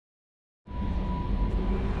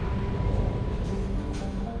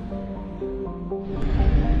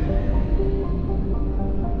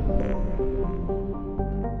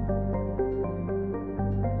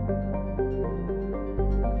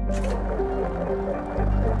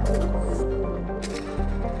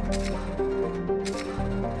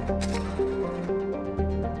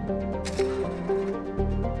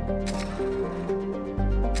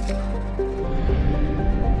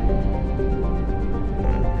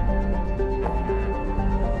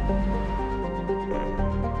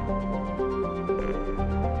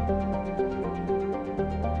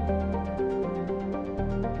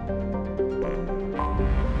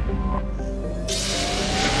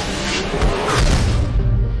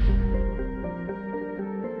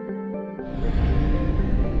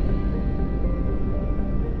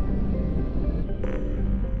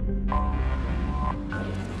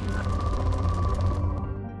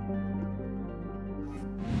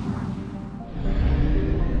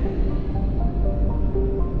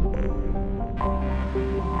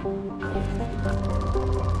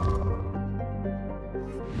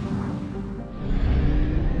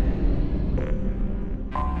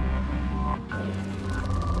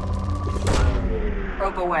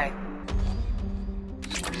Probe away.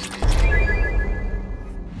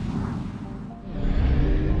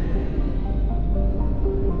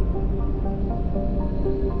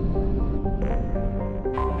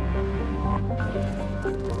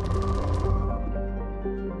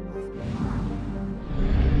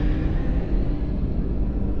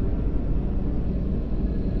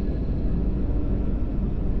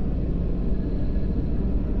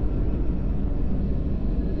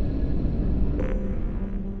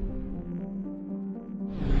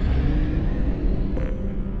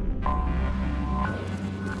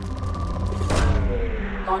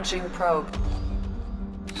 Launching probe.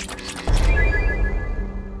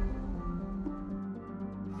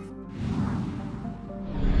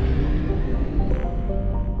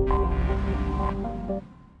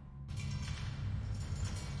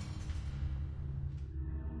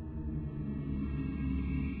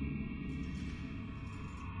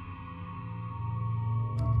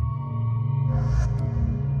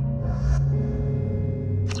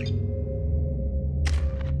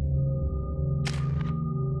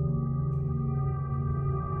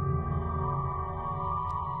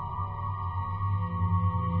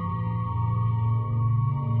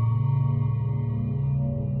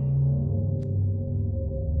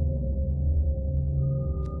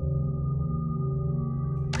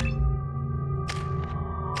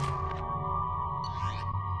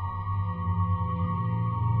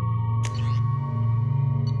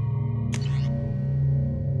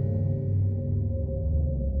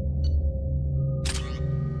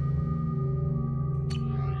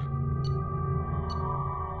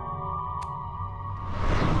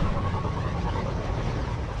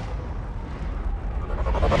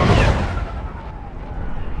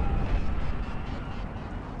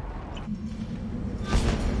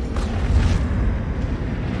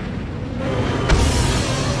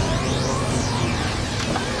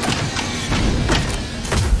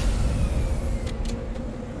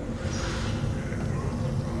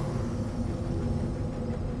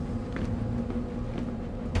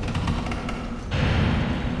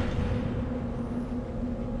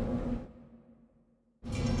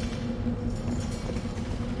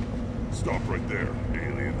 Stop right there,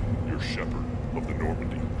 alien. You're Shepherd of the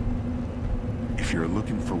Normandy. If you're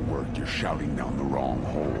looking for work, you're shouting down the wrong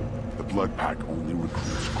hole. The Blood Pack only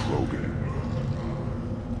recruits Krogan.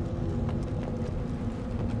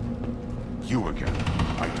 You again.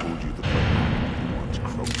 I told you the Blood Pack only wants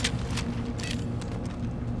Krogan.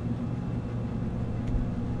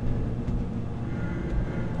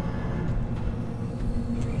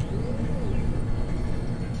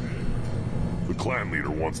 The clan leader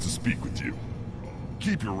wants to speak with you.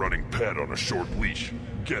 Keep your running pet on a short leash.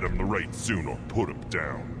 Get him the right soon or put him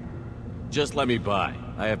down. Just let me by.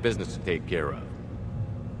 I have business to take care of.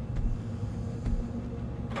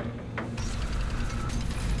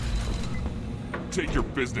 Take your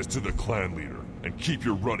business to the clan leader, and keep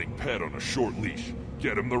your running pet on a short leash.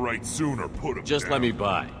 Get him the right soon or put him Just down. let me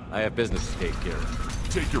by. I have business to take care of.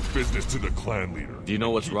 Take your business to the clan leader. Do you know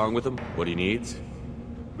what's wrong with him? What he needs?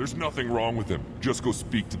 There's nothing wrong with him. Just go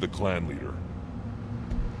speak to the clan leader.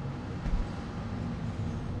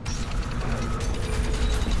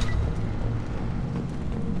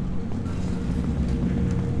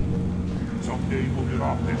 Someday we'll get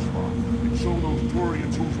off this one and show those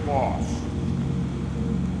Turians who's boss.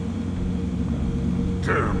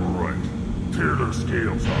 Damn right. Tear their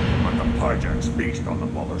scales off and let the Pyjaks feast on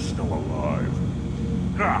them while they're still alive.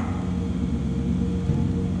 Ha!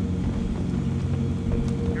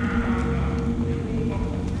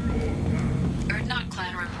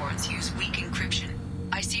 Use weak encryption.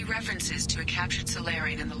 I see references to a captured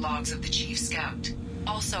Solarian in the logs of the Chief Scout.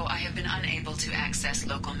 Also, I have been unable to access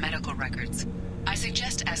local medical records. I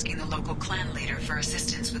suggest asking the local clan leader for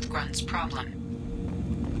assistance with Grunt's problem.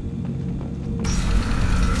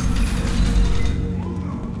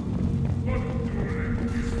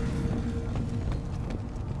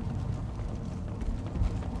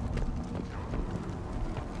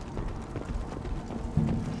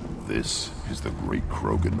 This is the great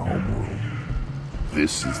Krogan homeworld.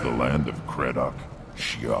 This is the land of Kredok,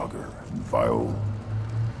 Shiagar, and Vio.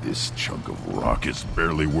 This chunk of rock is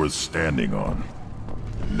barely worth standing on.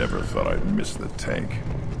 Never thought I'd miss the tank.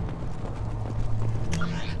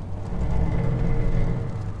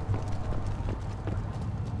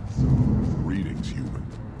 Greetings, human.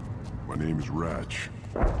 My name is Ratch.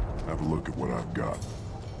 Have a look at what I've got.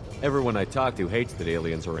 Everyone I talk to hates that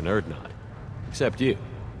aliens are an Erdnot. Except you.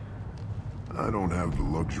 I don't have the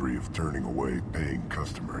luxury of turning away paying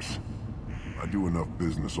customers. I do enough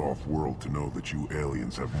business off-world to know that you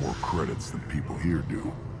aliens have more credits than people here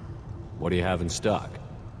do. What do you have in stock?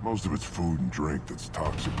 Most of it's food and drink that's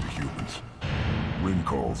toxic to humans.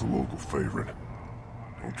 Rincol's a local favorite.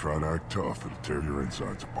 Don't try to act tough, it'll tear your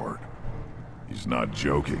insides apart. He's not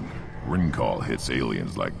joking. Rincall hits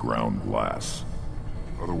aliens like ground glass.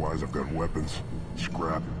 Otherwise, I've got weapons,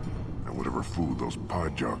 scrap, and whatever food those pie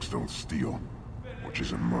jocks don't steal. Which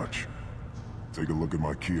isn't much. Take a look at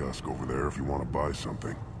my kiosk over there if you want to buy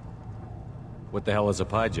something. What the hell is a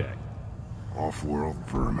pyjack? Off-world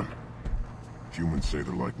vermin. Humans say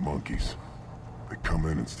they're like monkeys. They come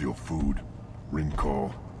in and steal food,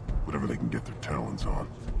 Rincall, whatever they can get their talons on.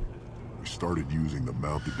 We started using the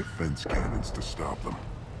mounted defense cannons to stop them.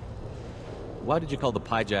 Why did you call the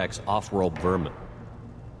pyjacks off-world vermin?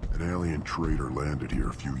 An alien trader landed here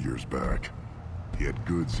a few years back. He had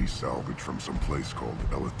goods he salvaged from some place called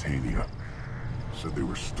Elitania. Said they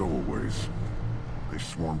were stowaways. They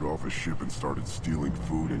swarmed off his ship and started stealing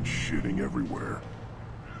food and shitting everywhere.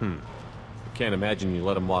 I can't imagine you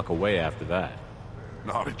let him walk away after that.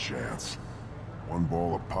 Not a chance. One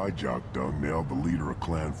ball of pie jock dung nailed the leader of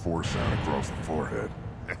Clan Forsan across the forehead.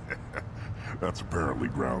 That's apparently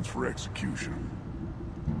grounds for execution.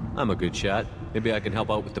 I'm a good shot. Maybe I can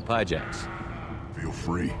help out with the pyjacks. Feel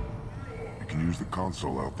free. You can use the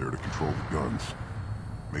console out there to control the guns.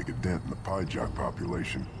 Make a dent in the pie jock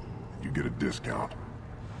population, and you get a discount.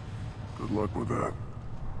 Good luck with that.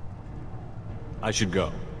 I should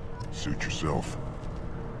go. Suit yourself.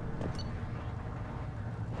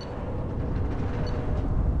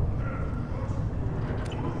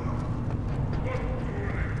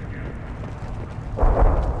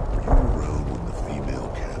 Were you around when the female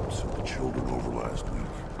camp sent the children over last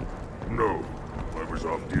week? No, I was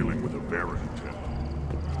off dealing with a Veritan.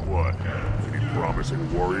 What? Any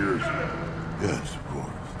promising warriors? Yes, of course.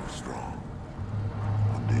 They're strong.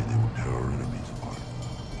 One day they will tear our enemies apart.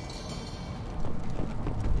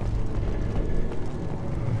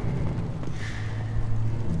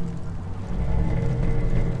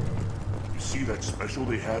 You see that special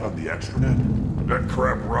they had on the extranet? That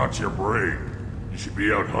crap rots your brain. You should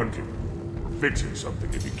be out hunting. Or fixing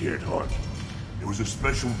something if you can't hunt. It was a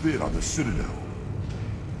special bid on the Citadel.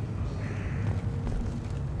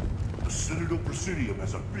 The Citadel Presidium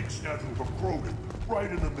has a big statue of a Krogan right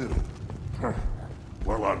in the middle.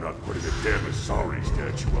 Well, I'm not putting a damn Asari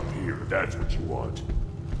statue up here, if that's what you want.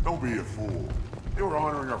 Don't be a fool. They were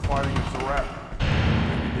honoring our fighting in Zarat.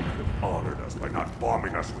 Maybe they could have honored us by not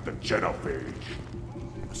bombing us with the genophage.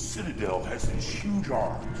 The Citadel has these huge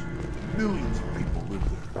arms. Millions of people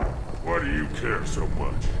live there. Why do you care so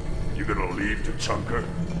much? You gonna leave Tachanka?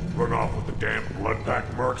 Run off with the damn blood-pack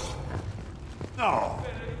mercs? No.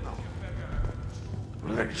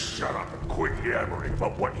 Then shut up and quit yammering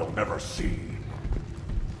about what you'll never see.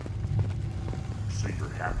 Say you're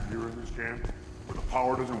happy here in this camp? Where the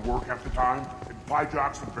power doesn't work half the time? And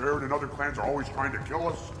Pyjocks and Baird and other clans are always trying to kill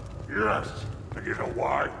us? Yes. And you know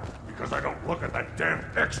why? Because I don't look at that damn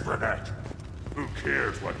extranet. Who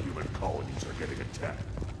cares what human colonies are getting attacked?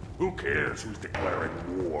 Who cares who's declaring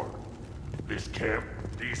war? This camp,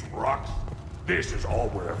 these rocks, this is all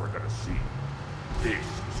we're ever gonna see. This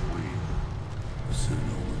is real. The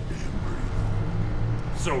Citadel was damn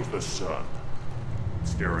great. So's the sun.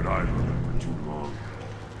 Staring idle at it for too long.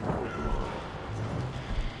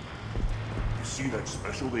 You see that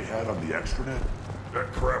special they had on the extranet?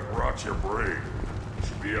 That crap rots your brain. You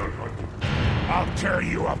should be out hunting. I'll tear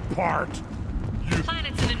you apart!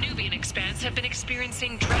 Planets in the Nubian expanse have been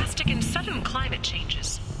experiencing drastic and sudden climate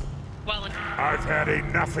changes. While in I've had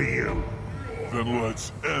enough of you. Then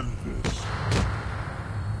let's end this.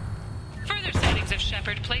 further sightings of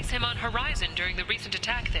Shepard place him on Horizon during the recent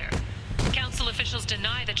attack there. Council officials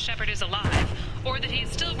deny that Shepard is alive, or that he is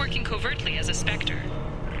still working covertly as a Spectre.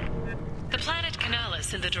 The planet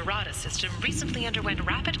Canalis in the Dorada system recently underwent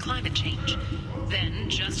rapid climate change. Then,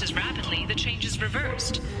 just as rapidly, the changes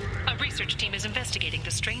reversed. A research team is investigating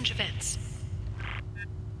the strange events.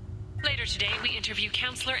 Later today, we interview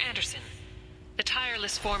Counselor Anderson. The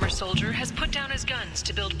tireless former soldier has put down his guns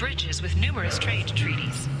to build bridges with numerous trade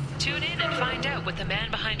treaties. Tune in and find out what the man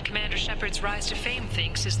behind Commander Shepard's rise to fame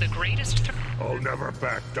thinks is the greatest threat. I'll never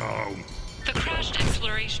back down. The crashed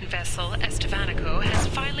exploration vessel Estevanico has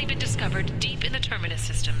finally been discovered deep in the Terminus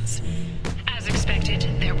systems. As expected,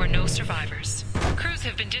 there were no survivors. Crews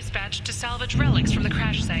have been dispatched to salvage relics from the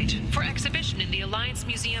crash site for exhibition in the Alliance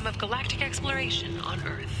Museum of Galactic Exploration on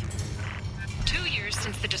Earth. 2 years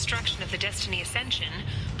since the destruction of the Destiny Ascension,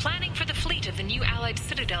 planning for the fleet of the new Allied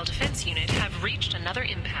Citadel Defense Unit have reached another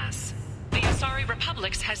impasse. The Asari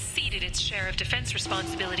Republics has ceded its share of defense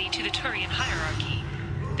responsibility to the Turian hierarchy.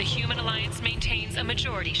 The Human Alliance maintains a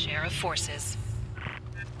majority share of forces.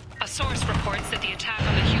 A source reports that the attack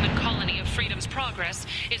on the human colony of Freedom's Progress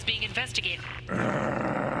is being investigated.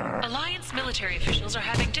 Alliance military officials are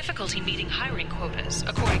having difficulty meeting hiring quotas,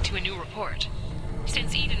 according to a new report.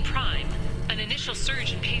 Since Eden Prime, an initial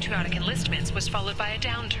surge in patriotic enlistments was followed by a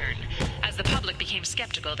downturn, as the public became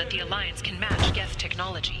skeptical that the Alliance can match Geth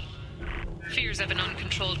technology. Fears of an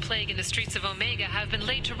uncontrolled plague in the streets of Omega have been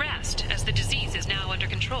laid to rest, as the disease is now under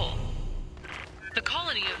control. The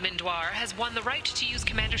colony of Mindoir has won the right to use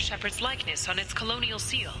Commander Shepard's likeness on its colonial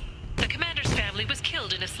seal. The commander's family was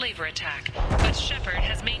killed in a slaver attack, but Shepard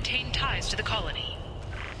has maintained ties to the colony.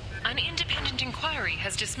 An independent inquiry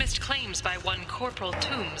has dismissed claims by one Corporal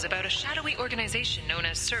Toombs about a shadowy organization known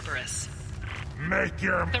as Cerberus.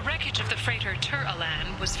 The wreckage of the freighter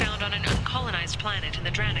Tur-Alan was found on an uncolonized planet in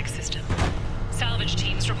the Dranik system. Salvage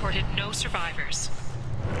teams reported no survivors.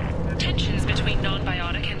 Tensions between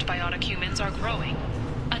non-biotic and biotic humans are growing.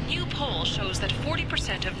 A new poll shows that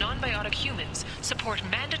 40% of non-biotic humans support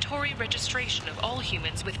mandatory registration of all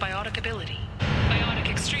humans with biotic ability. Biotic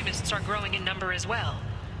extremists are growing in number as well.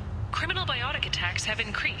 Criminal biotic attacks have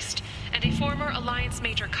increased, and a former Alliance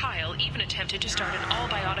Major Kyle even attempted to start an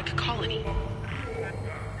all-biotic colony.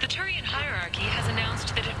 The Turian hierarchy has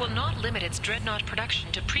announced that it will not limit its dreadnought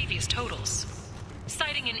production to previous totals,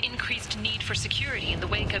 citing an increased need for security in the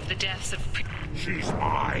wake of the deaths of She's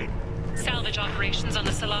mine! Salvage operations on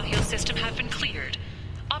the Salahiel system have been cleared.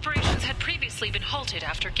 Operations had previously been halted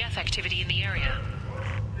after Geth activity in the area.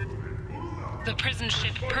 The prison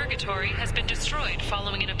ship Purgatory has been destroyed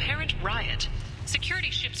following an apparent riot.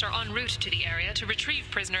 Security ships are en route to the area to retrieve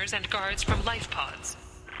prisoners and guards from life pods.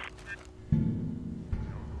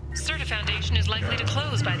 Certa Foundation is likely to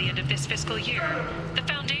close by the end of this fiscal year. The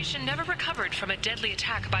Foundation never recovered from a deadly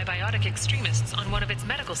attack by biotic extremists on one of its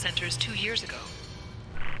medical centers 2 years ago.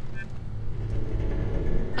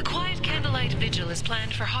 A quiet candlelight vigil is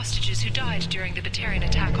planned for hostages who died during the Batarian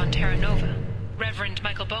attack on Terra Nova. Reverend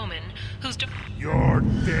Michael Bowman, whose... You're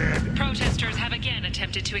dead! Protesters have again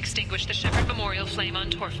attempted to extinguish the Shepard Memorial flame on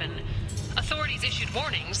Torfin. Authorities issued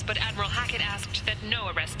warnings, but Admiral Hackett asked that no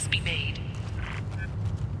arrests be made.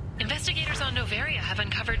 Investigators on Noveria have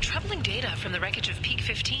uncovered troubling data from the wreckage of Peak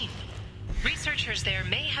 15. Researchers there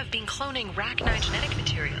may have been cloning Rachni genetic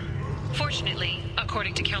material. Fortunately,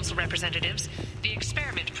 according to Council representatives, the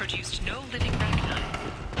experiment produced no living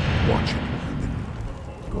Rachni. Watch it, human.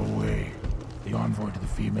 Go away. The envoy to the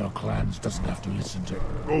female clans doesn't have to listen to...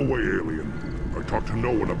 Go away, alien. I talk to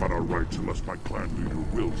no one about our rights unless my clan leader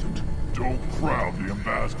wills it. Don't crowd the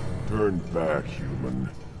ambassador. Turn back, human.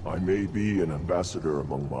 I may be an ambassador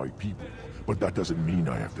among my people, but that doesn't mean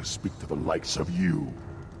I have to speak to the likes of you.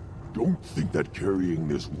 Don't think that carrying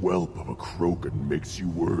this whelp of a Krogan makes you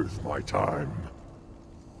worth my time.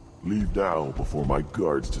 Leave now before my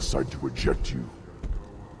guards decide to eject you.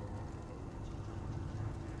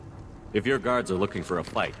 If your guards are looking for a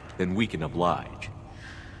fight, then we can oblige.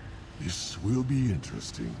 This will be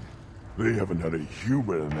interesting. They haven't had a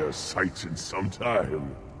human in their sights in some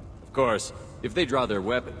time. Of course, if they draw their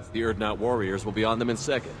weapons, the Urdnot warriors will be on them in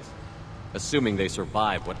seconds. Assuming they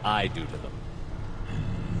survive what I do to them.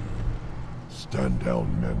 Stand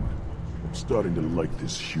down, men. I'm starting to like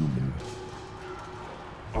this human.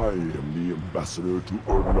 I am the ambassador to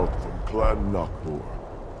Urdnot from Clan Nakmor.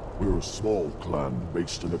 We're a small clan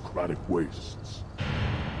based in the Kratic Wastes.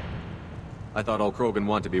 I thought all Krogan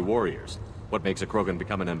want to be warriors. What makes a Krogan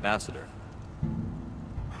become an ambassador?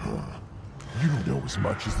 You don't know as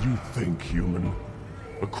much as you think, human.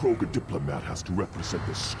 A Krogan diplomat has to represent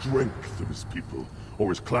the strength of his people, or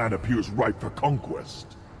his clan appears ripe for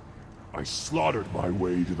conquest. I slaughtered my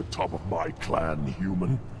way to the top of my clan,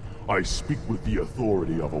 human. I speak with the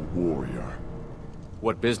authority of a warrior.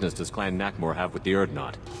 What business does Clan Nakmor have with the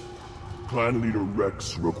Urdnot? Clan leader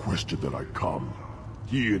Rex requested that I come.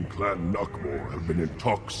 He and Clan Nakmor have been in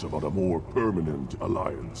talks about a more permanent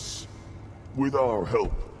alliance. With our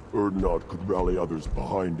help, Urdnot could rally others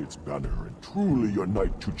behind its banner and truly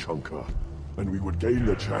unite Tuchanka, and we would gain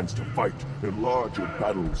the chance to fight in larger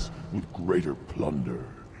battles with greater plunder.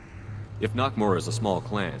 If Nakmor is a small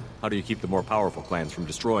clan, how do you keep the more powerful clans from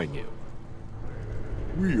destroying you?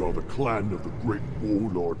 We are the clan of the great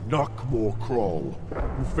warlord Nakmor Kral,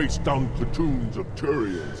 who faced down platoons of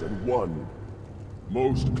Turians and won.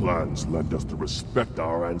 Most clans lend us the respect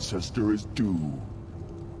our ancestor is due.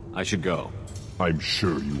 I should go. I'm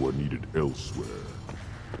sure you are needed elsewhere.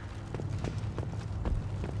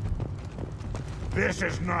 This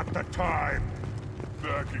is not the time!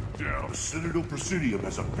 Back it down. The Citadel Presidium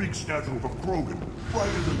has a big statue of a Krogan right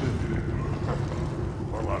in the middle.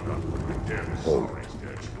 Well, I'm not looking dead as Oh. sorry as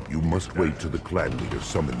dead. You must wait till the clan leader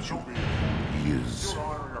summons you. He is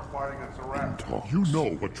in talks. You know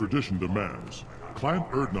what tradition demands. Clan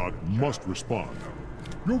Erdnot must respond.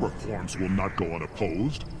 Your reforms will not go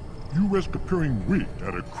unopposed. You risk appearing weak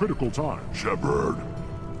at a critical time. Shepard.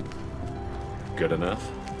 Good enough?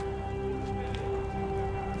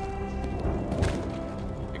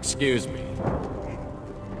 Excuse me.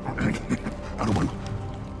 How do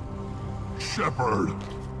I... Shepard!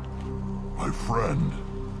 My friend.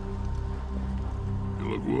 You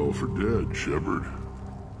look well for dead, Shepard.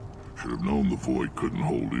 Should have known the Void couldn't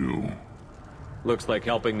hold you. Looks like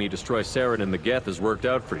helping me destroy Saren and the Geth has worked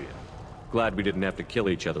out for you. Glad we didn't have to kill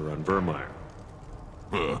each other on Vermeer.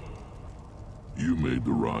 You made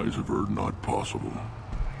the rise of Erdnot possible.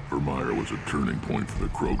 Vermeer was a turning point for the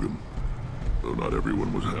Krogan, though not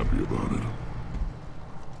everyone was happy about it.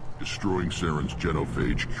 Destroying Saren's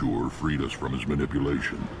genophage cure freed us from his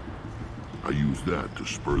manipulation. I used that to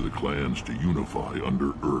spur the clans to unify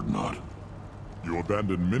under Erdnot. You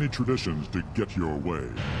abandoned many traditions to get your way.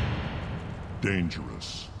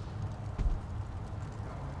 Dangerous.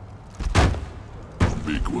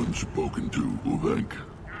 Big one spoken to, Uvenk.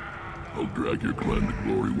 I'll drag your clan to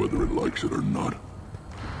glory whether it likes it or not.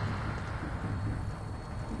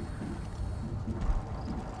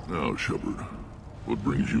 Now, Shepard, what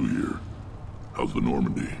brings you here? How's the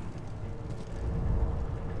Normandy?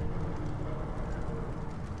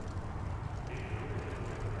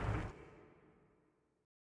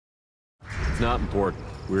 It's not important.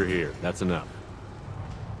 We're here. That's enough.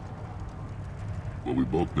 Well,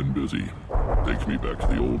 we've both been busy. Takes me back to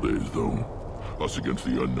the old days, though. Us against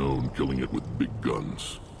the unknown, killing it with big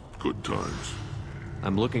guns. Good times.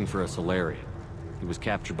 I'm looking for a Solarian. He was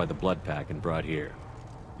captured by the Blood Pack and brought here.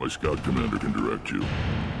 My scout commander can direct you.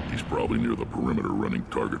 He's probably near the perimeter running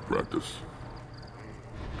target practice.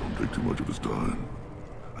 Don't take too much of his time.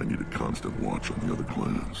 I need a constant watch on the other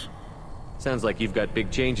clans. Sounds like you've got big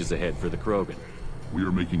changes ahead for the Krogan. We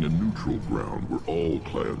are making a neutral ground where all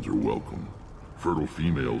clans are welcome. Fertile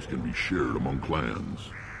females can be shared among clans.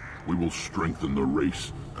 We will strengthen the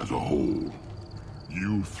race as a whole.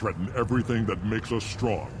 You threaten everything that makes us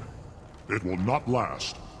strong. It will not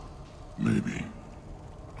last. Maybe.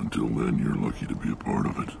 Until then, you're lucky to be a part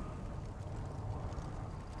of it.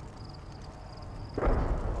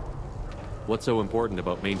 What's so important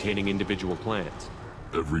about maintaining individual clans?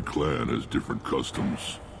 Every clan has different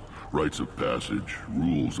customs, rites of passage,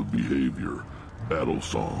 rules of behavior, battle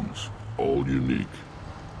songs, all unique.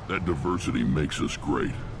 That diversity makes us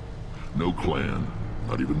great. No clan,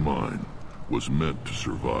 not even mine, was meant to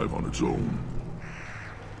survive on its own.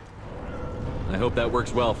 I hope that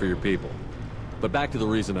works well for your people. But back to the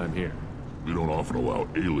reason I'm here. We don't often allow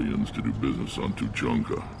aliens to do business on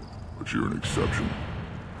Tuchanka, but you're an exception.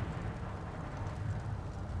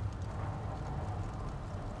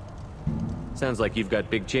 Sounds like you've got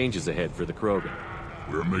big changes ahead for the Krogan.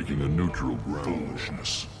 We're making a neutral ground.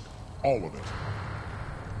 Foolishness. All of it.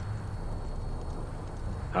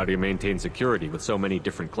 How do you maintain security with so many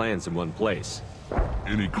different clans in one place?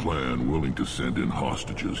 Any clan willing to send in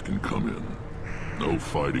hostages can come in. No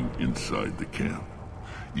fighting inside the camp.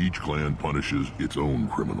 Each clan punishes its own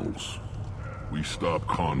criminals. We stop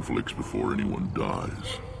conflicts before anyone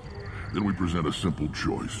dies. Then we present a simple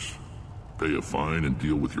choice. Pay a fine and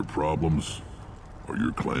deal with your problems, or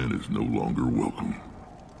your clan is no longer welcome.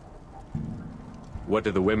 What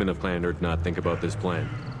do the women of Clan Erdnot think about this plan?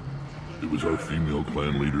 It was our female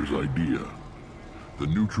clan leader's idea. The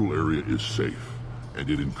neutral area is safe, and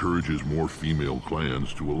it encourages more female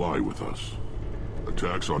clans to ally with us.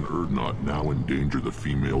 Attacks on Erdnot now endanger the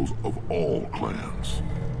females of all clans.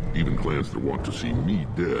 Even clans that want to see me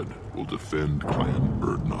dead will defend Clan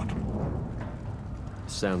Erdnot.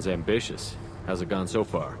 Sounds ambitious. How's it gone so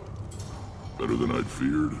far? Better than I'd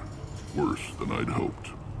feared. Worse than I'd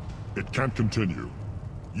hoped. It can't continue.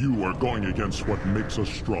 You are going against what makes us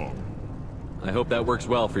strong. I hope that works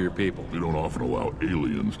well for your people. We don't often allow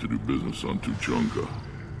aliens to do business on Tuchanka,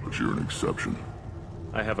 but you're an exception.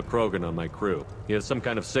 I have a Krogan on my crew. He has some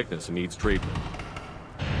kind of sickness and needs treatment.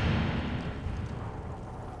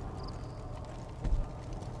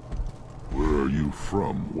 Where are you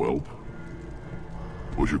from, whelp?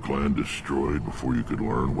 Was your clan destroyed before you could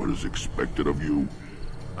learn what is expected of you?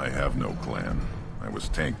 I have no clan. I was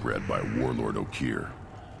tank bred by Warlord Okir.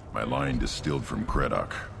 My line distilled from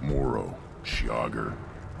Kredok, Moro, Shiagar.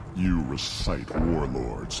 You recite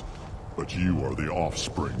warlords, but you are the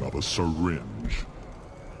offspring of a syringe.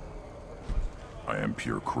 I am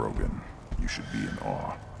pure Krogan. You should be in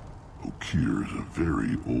awe. Okir is a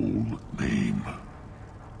very old name.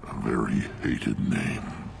 A very hated name.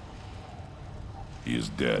 He is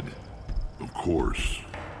dead. Of course.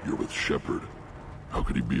 You're with Shepard. How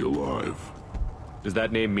could he be alive? Does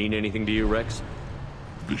that name mean anything to you, Rex?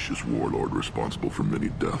 Vicious warlord responsible for many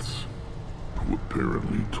deaths, who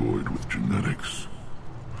apparently toyed with genetics.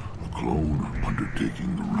 A clone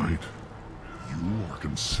undertaking the rite. You are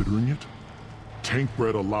considering it?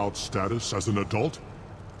 Tank-bred allowed status as an adult?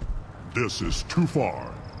 This is too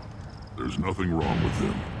far. There's nothing wrong with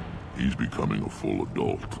him. He's becoming a full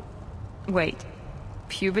adult. Wait,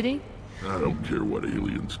 puberty? I don't care what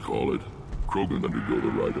aliens call it. Krogan undergo the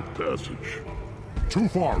rite of passage. Too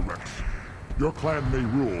far, Rex. Your clan may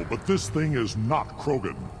rule, but this thing is not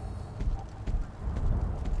Krogan.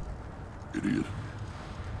 Idiot.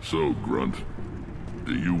 So, Grunt,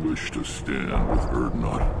 do you wish to stand with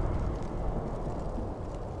Urdnot?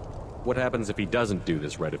 What happens if he doesn't do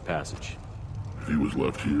this rite of passage? If he was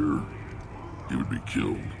left here, he would be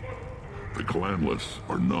killed. The clanless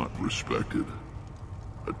are not respected.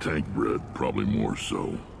 A tank-bred, probably more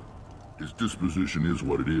so. His disposition is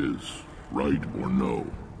what it is, right or no.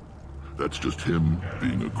 That's just him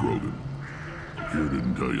being a Krogan. Kier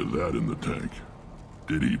didn't tell you that in the tank.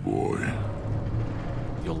 Did he, boy?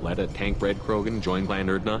 You'll let a tank-bred Krogan join Clan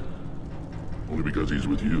Urdnot? Only because he's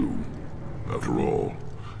with you. After all,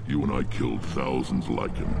 you and I killed thousands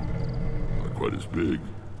like him. Not quite as big,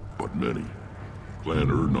 but many. Clan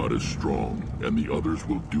Urdnot is strong, and the others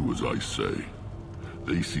will do as I say.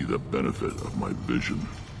 They see the benefit of my vision.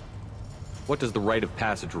 What does the rite of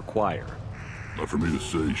passage require? Not for me to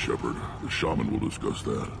say, Shepard. The shaman will discuss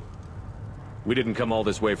that. We didn't come all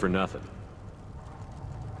this way for nothing.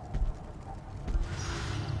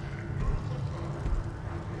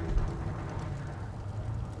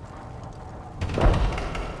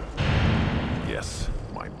 Yes,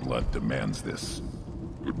 my blood demands this.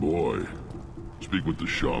 Good boy. Speak with the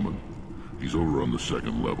shaman. He's over on the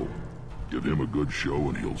second level. Give him a good show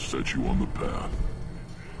and he'll set you on the path.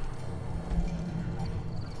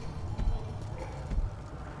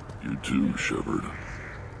 You too, Shepard.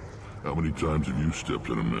 How many times have you stepped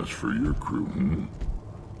in a mess for your crew, hmm?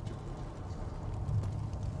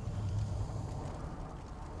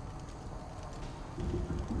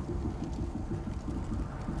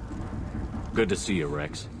 Good to see you,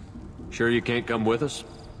 Rex. Sure you can't come with us?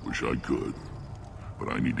 Wish I could. But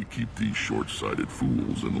I need to keep these short-sighted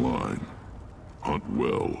fools in line. Hunt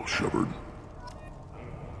well, Shepard.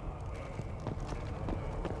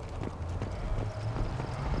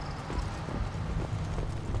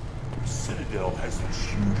 The Citadel has these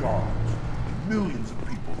huge arms, and millions of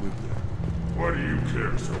people live there. Why do you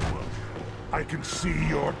care so much? I can see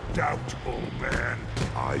your doubt, old man.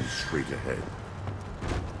 Eyes straight ahead.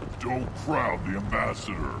 Don't crowd the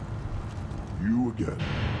ambassador. You again.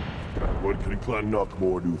 What can Clan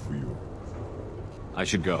Knockmore do for you? I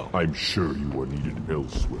should go. I'm sure you are needed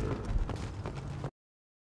elsewhere.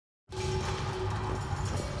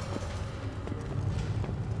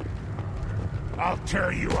 I'll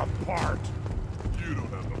tear you apart! You don't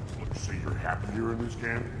have no clue. Say you're happy you're in this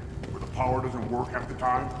camp? Where the power doesn't work half the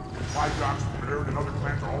time? And Flyjocks and Baird and other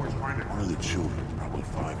clans are always trying to... One of the children, probably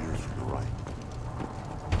 5 years from the right.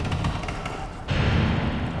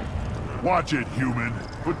 Watch it, human.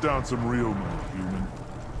 Put down some real money, human.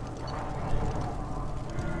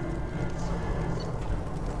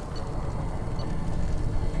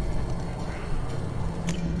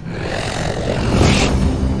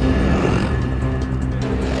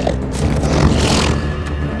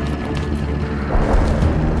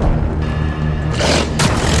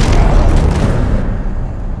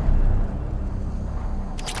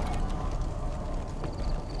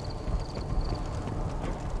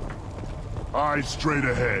 Eyes straight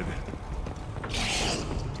ahead.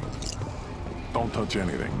 Don't touch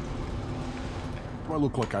anything. Do I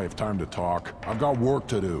look like I have time to talk? I've got work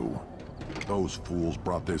to do. Those fools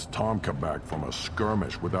brought this Tomka back from a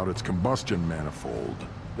skirmish without its combustion manifold.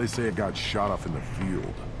 They say it got shot off in the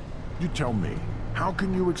field. You tell me, how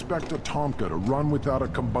can you expect a Tomka to run without a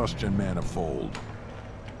combustion manifold?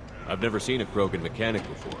 I've never seen a Krogan mechanic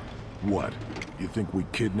before. What? You think we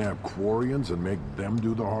kidnap Quarians and make them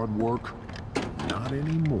do the hard work? Not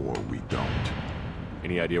anymore, we don't.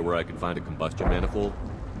 Any idea where I can find a combustion manifold?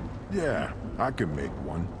 Yeah, I can make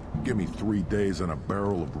one. Give me 3 days and a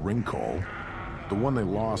barrel of Rincol. The one they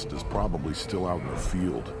lost is probably still out in the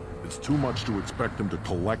field. It's too much to expect them to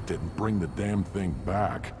collect it and bring the damn thing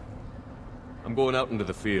back. I'm going out into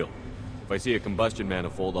the field. If I see a combustion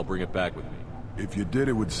manifold, I'll bring it back with me. If you did,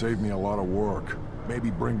 it would save me a lot of work. Maybe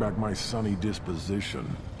bring back my sunny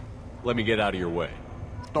disposition. Let me get out of your way.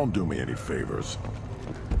 Don't do me any favors.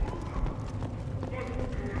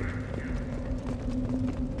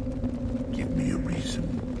 Give me a reason.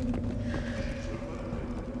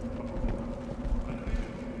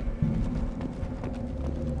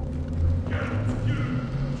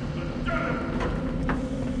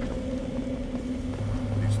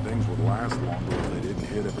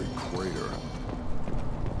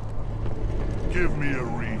 Give me a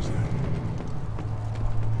reason.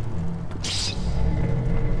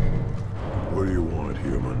 What do you want,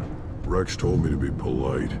 human? Rex told me to be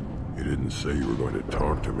polite. He didn't say you were going to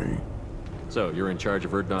talk to me. So, you're in charge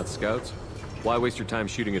of Urdnot's scouts? Why waste your time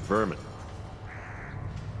shooting at vermin?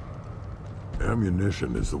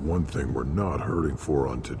 Ammunition is the one thing we're not hurting for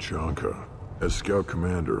on Tachanka. As scout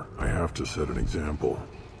commander, I have to set an example.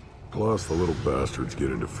 Plus, the little bastards get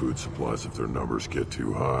into food supplies if their numbers get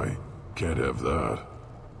too high. Can't have that.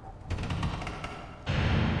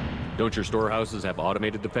 Don't your storehouses have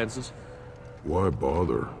automated defenses? Why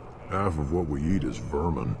bother? Half of what we eat is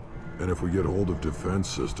vermin. And if we get hold of defense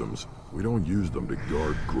systems, we don't use them to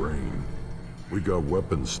guard grain. We got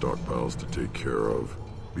weapons stockpiles to take care of.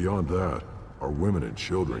 Beyond that, our women and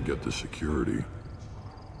children get the security.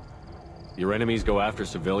 Your enemies go after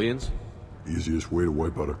civilians? Easiest way to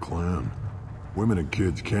wipe out a clan. Women and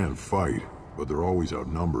kids can fight, but they're always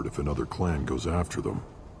outnumbered if another clan goes after them.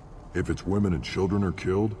 If its women and children are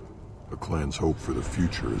killed, the clan's hope for the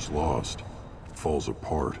future is lost. It falls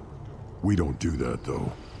apart. We don't do that,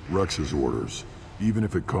 though. Rex's orders. Even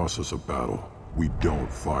if it costs us a battle, we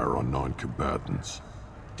don't fire on non-combatants.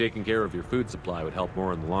 Taking care of your food supply would help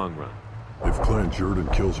more in the long run. If Clan Jordan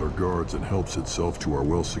kills our guards and helps itself to our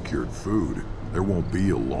well-secured food, there won't be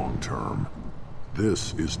a long term.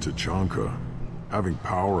 This is Tachanka. Having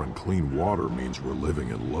power and clean water means we're living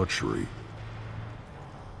in luxury.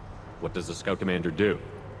 What does the scout commander do?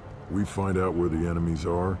 We find out where the enemies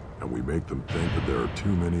are, and we make them think that there are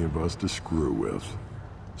too many of us to screw with.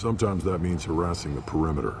 Sometimes that means harassing the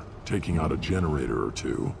perimeter, taking out a generator or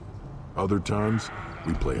two. Other times,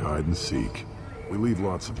 we play hide and seek. We leave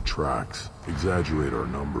lots of tracks, exaggerate our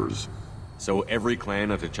numbers. So every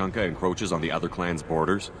clan of Tachanka encroaches on the other clan's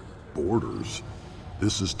borders? Borders?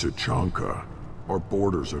 This is Tachanka. Our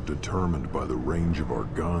borders are determined by the range of our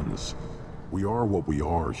guns. We are what we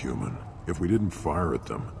are, human. If we didn't fire at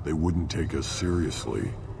them, they wouldn't take us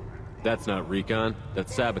seriously. That's not recon,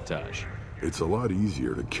 that's sabotage. It's a lot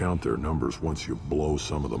easier to count their numbers once you blow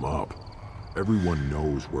some of them up. Everyone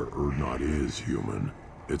knows where Urdnot is, human.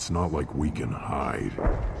 It's not like we can hide.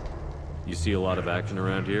 You see a lot of action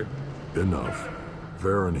around here? Enough.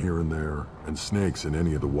 Varen here and there, and snakes in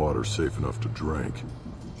any of the water safe enough to drink.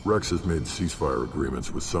 Rex has made ceasefire agreements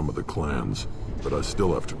with some of the clans, but I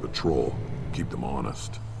still have to patrol, keep them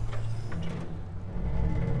honest.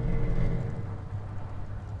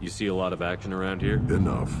 You see a lot of action around here?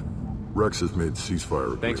 Enough. Rex has made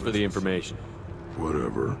ceasefire agreements. Thanks for the information.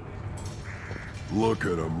 Whatever. Look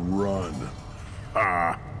at him run.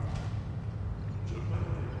 Ah!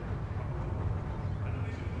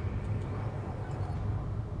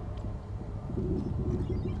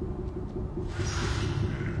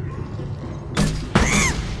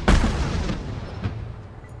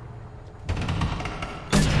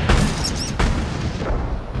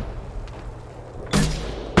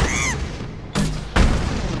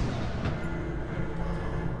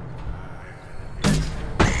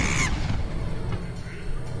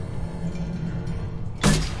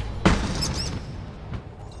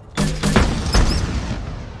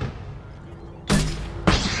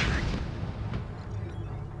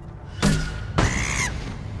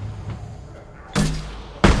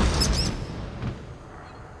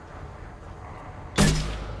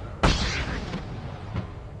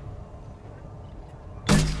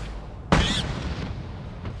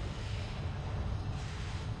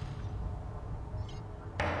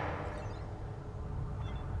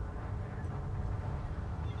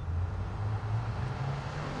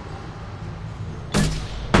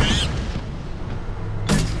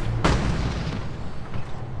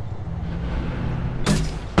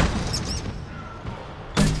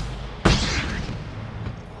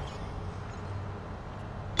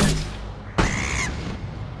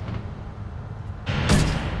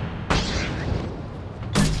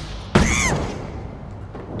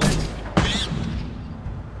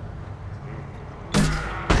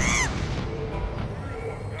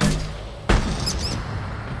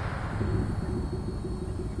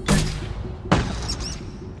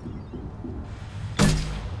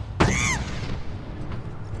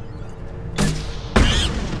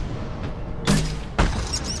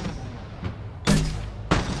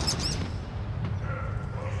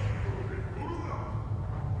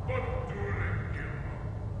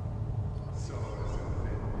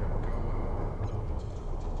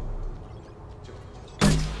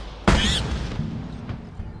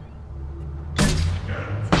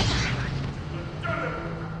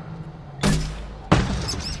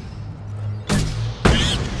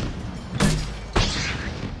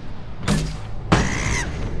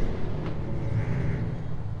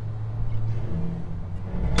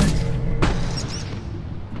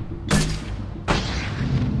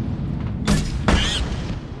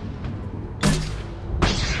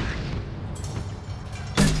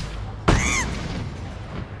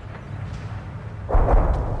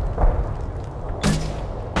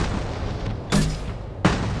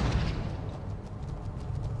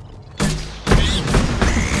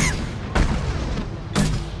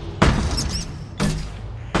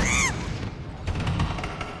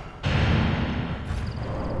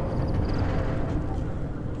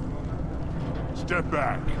 Step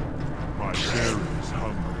back. My bear is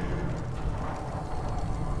hungry.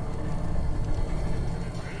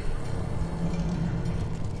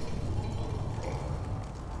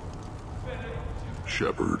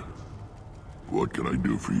 Shepard, what can I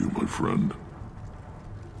do for you, my friend?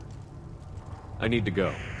 I need to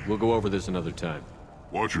go. We'll go over this another time.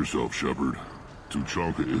 Watch yourself, Shepard.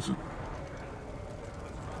 Tuchanka isn't.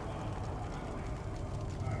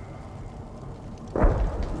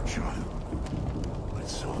 Child. My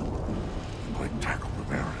son. I tackled the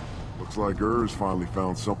Baron. Looks like Urs finally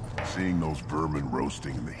found something. Seeing those vermin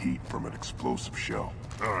roasting in the heat from an explosive shell.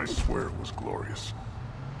 I swear it was glorious.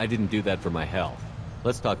 I didn't do that for my health.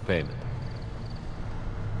 Let's talk payment.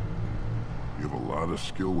 You have a lot of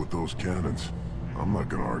skill with those cannons. I'm not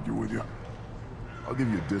gonna argue with you. I'll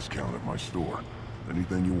give you a discount at my store.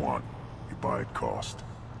 Anything you want, you buy at cost.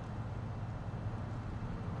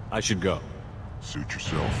 I should go. Suit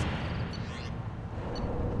yourself.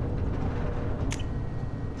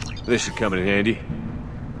 This should come in handy.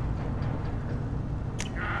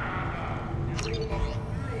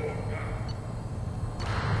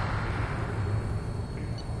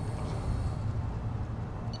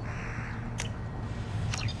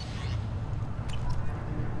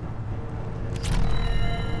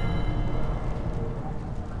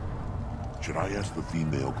 Should I ask the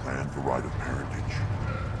female clan for right of parentage?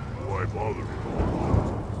 Why bother?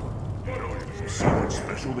 You know, Something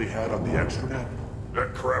special they had on the extranet?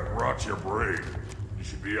 that crap rots your brain. You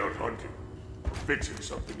should be out hunting. Or fixing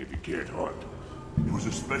something if you can't hunt. It was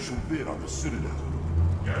a special bid on the Citadel.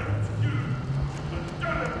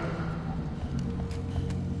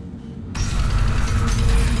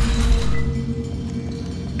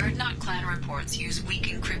 Urdnot clan reports use weak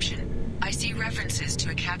encryption. I see references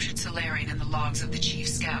to a captured Solarian in the logs of the Chief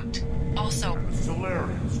Scout. Also, The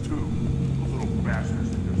Solarians, too. Those little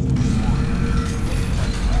bastards that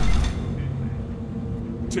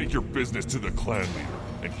Take your business to the clan leader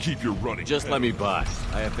and keep your running. Just let me by.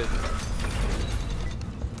 I have business.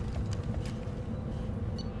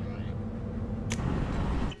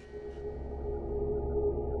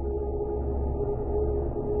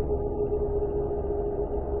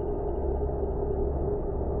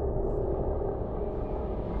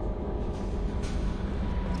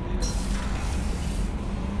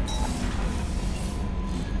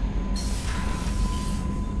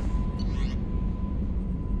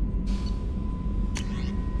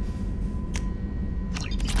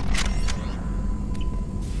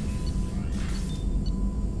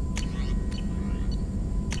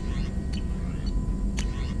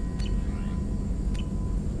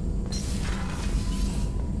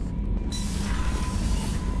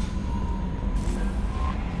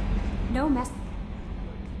 No mess.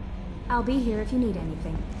 I'll be here if you need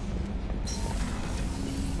anything.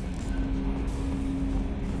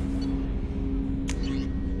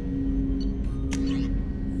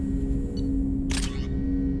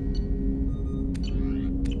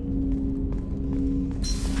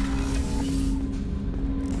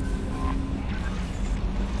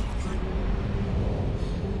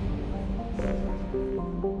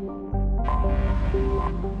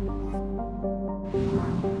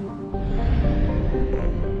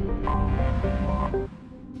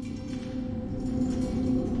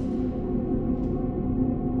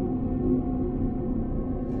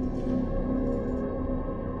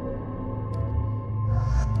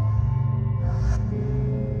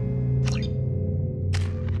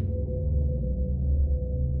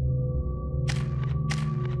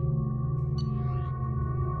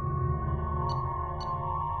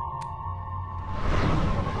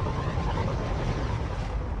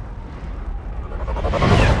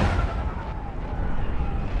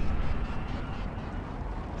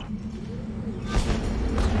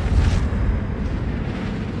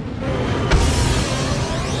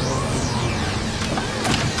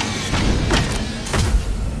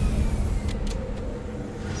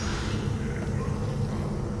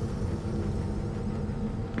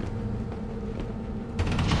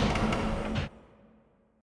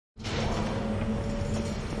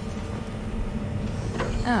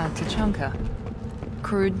 Ah, Tuchanka.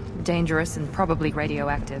 Crude, dangerous, and probably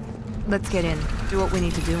radioactive. Let's get in, do what we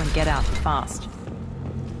need to do, and get out fast.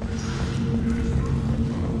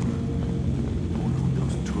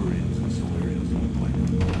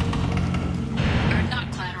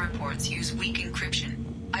 Urdnot clan reports use weak encryption.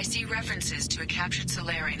 I see references to a captured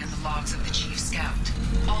Solarian in the logs of the Chief Scout.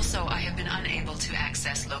 Also, I have been unable to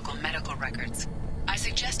access local medical records. I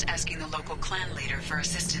suggest asking the local clan leader for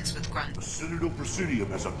assistance with Grunt. The Citadel Presidium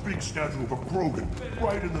has a big statue of a Krogan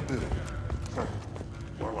right in the middle.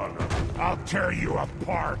 Well, I'll tear you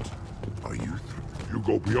apart. Are you You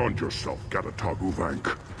go beyond yourself, Gatatagu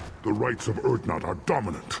Vank. The rights of Urdnot are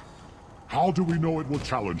dominant. How do we know it will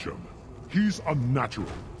challenge him? He's unnatural.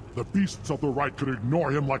 The beasts of the right could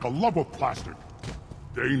ignore him like a lump of plastic.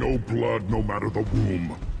 They know blood no matter the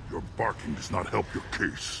womb. Your barking does not help your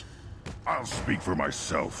case. I'll speak for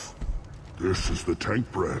myself. This is the tank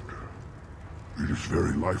bread. It is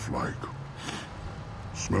very lifelike.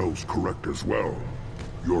 Smells correct as well.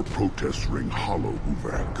 Your protests ring hollow,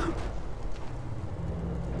 Uvank.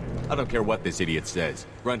 I don't care what this idiot says.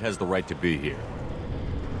 Grunt has the right to be here.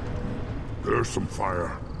 There's some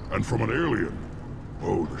fire, and from an alien.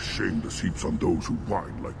 Oh, the shame this heaps on those who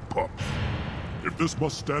whine like pups. If this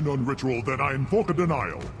must stand on ritual, then I invoke a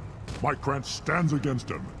denial. My Grant stands against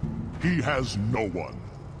him. He has no one.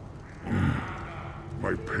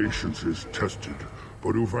 My patience is tested,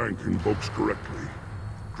 but Uvank invokes correctly.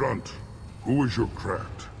 Grunt, who is your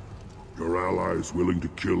Grant? Your allies willing to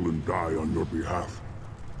kill and die on your behalf?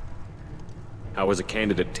 How is a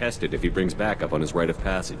candidate tested if he brings backup on his rite of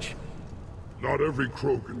passage? Not every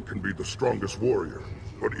Krogan can be the strongest warrior,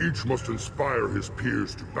 but each must inspire his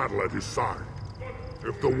peers to battle at his side.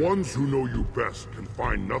 If the ones who know you best can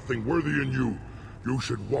find nothing worthy in you, you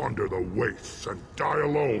should wander the wastes and die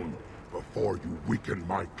alone before you weaken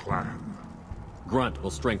my clan. Grunt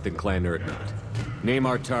will strengthen Clan Urdnot. Name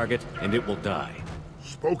our target, and it will die.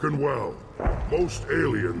 Spoken well. Most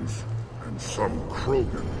aliens, and some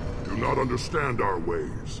Krogan, do not understand our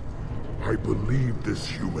ways. I believe this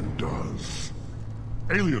human does.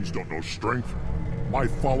 Aliens don't know strength. My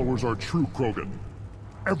followers are true Krogan.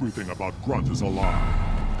 Everything about Grunt is a lie.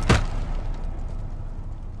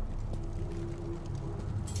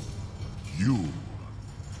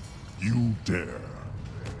 You dare.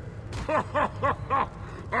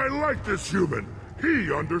 I like this human.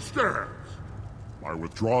 He understands. I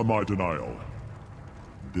withdraw my denial.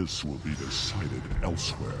 This will be decided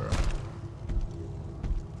elsewhere.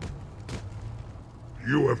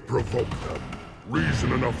 You have provoked them.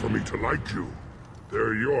 Reason enough for me to like you.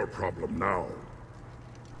 They're your problem now.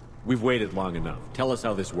 We've waited long enough. Tell us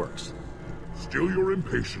how this works. Still your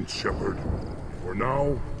impatience, Shepard. For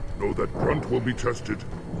now, know that Grunt will be tested,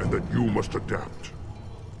 and that you must adapt.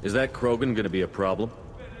 Is that Krogan gonna be a problem?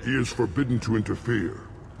 He is forbidden to interfere,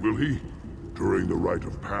 will he? During the rite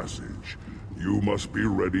of passage, you must be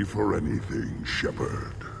ready for anything,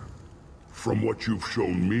 Shepard. From what you've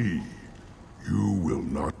shown me, you will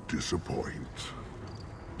not disappoint.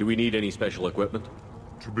 Do we need any special equipment?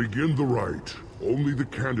 To begin the rite, only the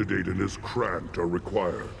candidate and his Grant are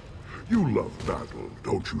required. You love battle,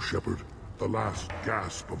 don't you, Shepard? The last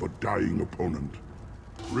gasp of a dying opponent.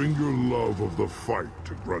 Bring your love of the fight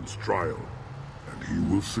to Grunt's trial, and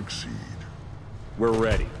he will succeed. We're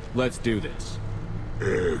ready. Let's do this.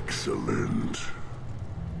 Excellent.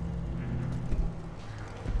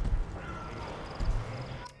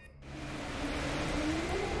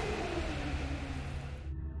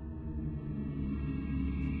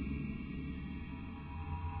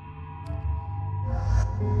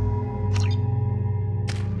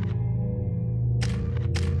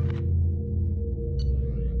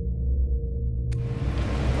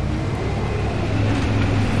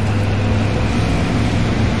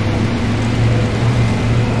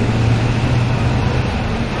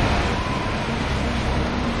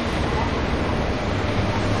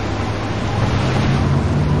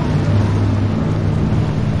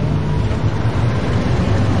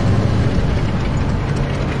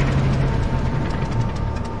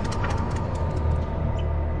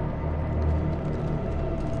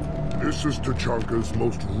 This is Tachanka's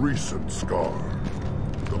most recent scar.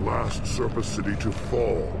 The last surface city to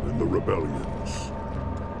fall in the rebellions.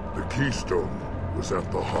 The Keystone was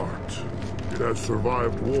at the heart. It has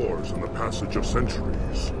survived wars and the passage of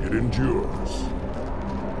centuries. It endures.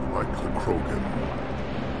 Like the Krogan.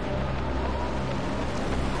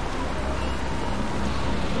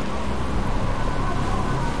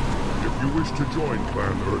 If you wish to join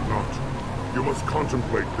Clan Urdnot, you must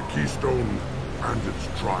contemplate the Keystone and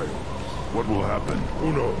its trials. What will happen?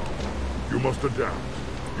 Who knows? You must adapt.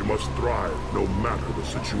 You must thrive, no matter the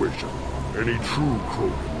situation. Any true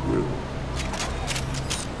Krogan will.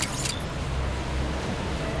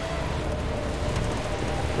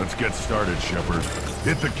 Let's get started, Shepard.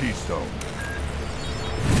 Hit the Keystone.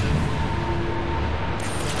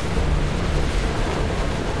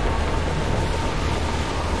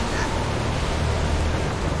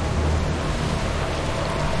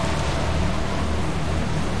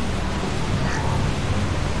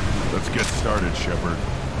 Get started, Shepard.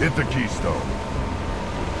 Hit the Keystone.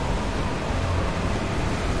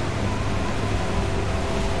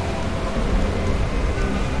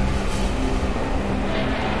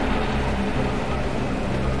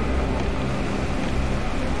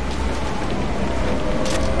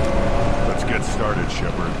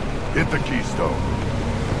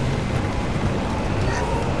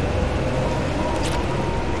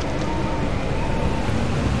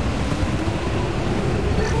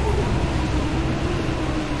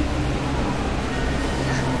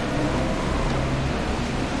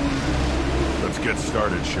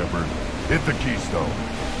 started, Shepard. Hit the keystone.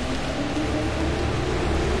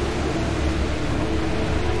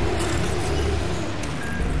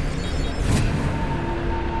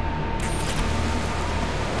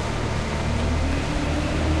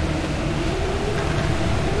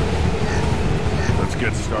 Let's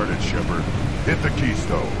get started, Shepard. Hit the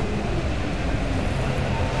keystone.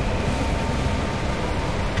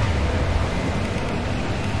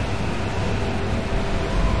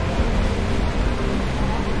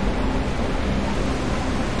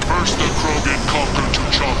 First the Krogan conquered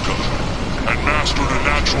Tuchanka, and mastered a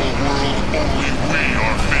natural world only we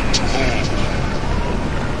are fit to hold.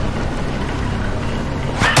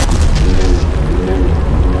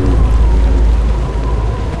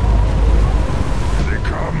 Here they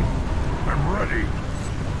come. I'm ready.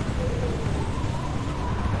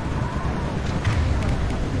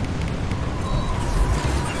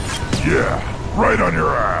 Yeah, right on your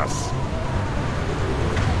ass.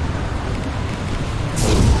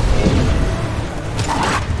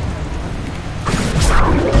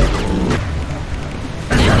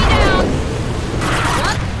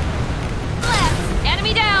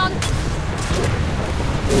 Enemy down!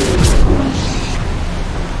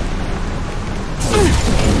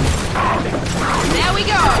 There we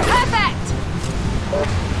go! Perfect!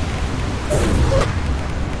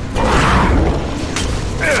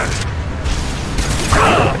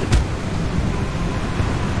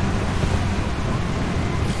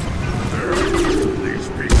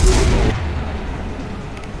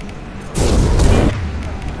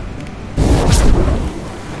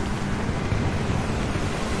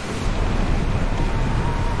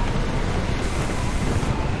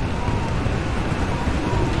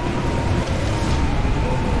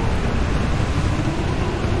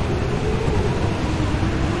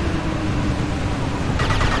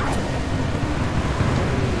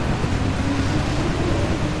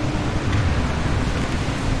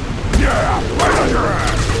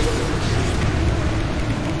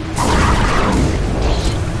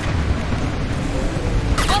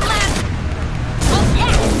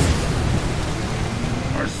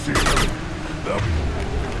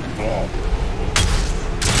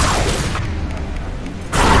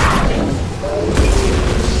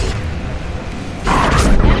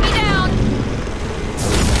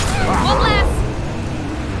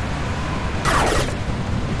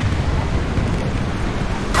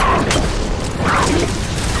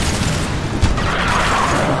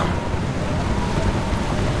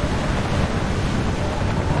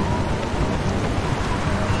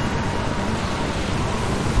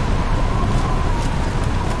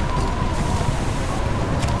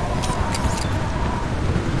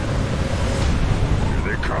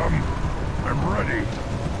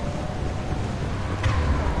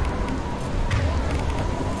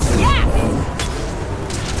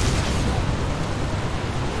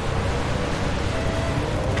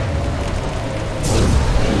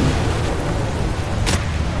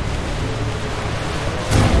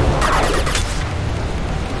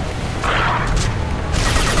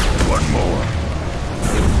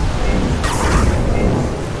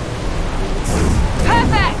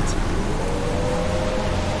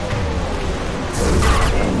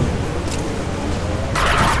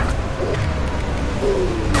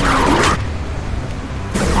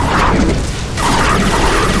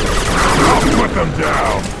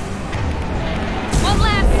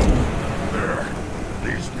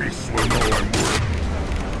 These people.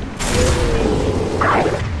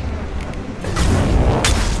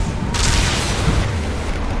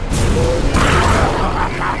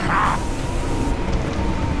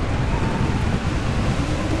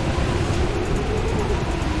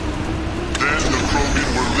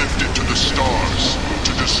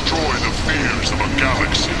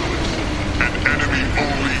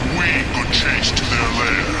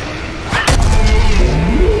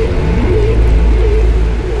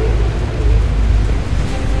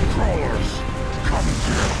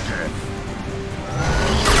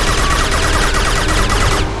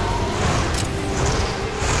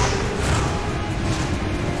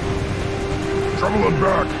 Traveling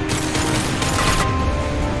back.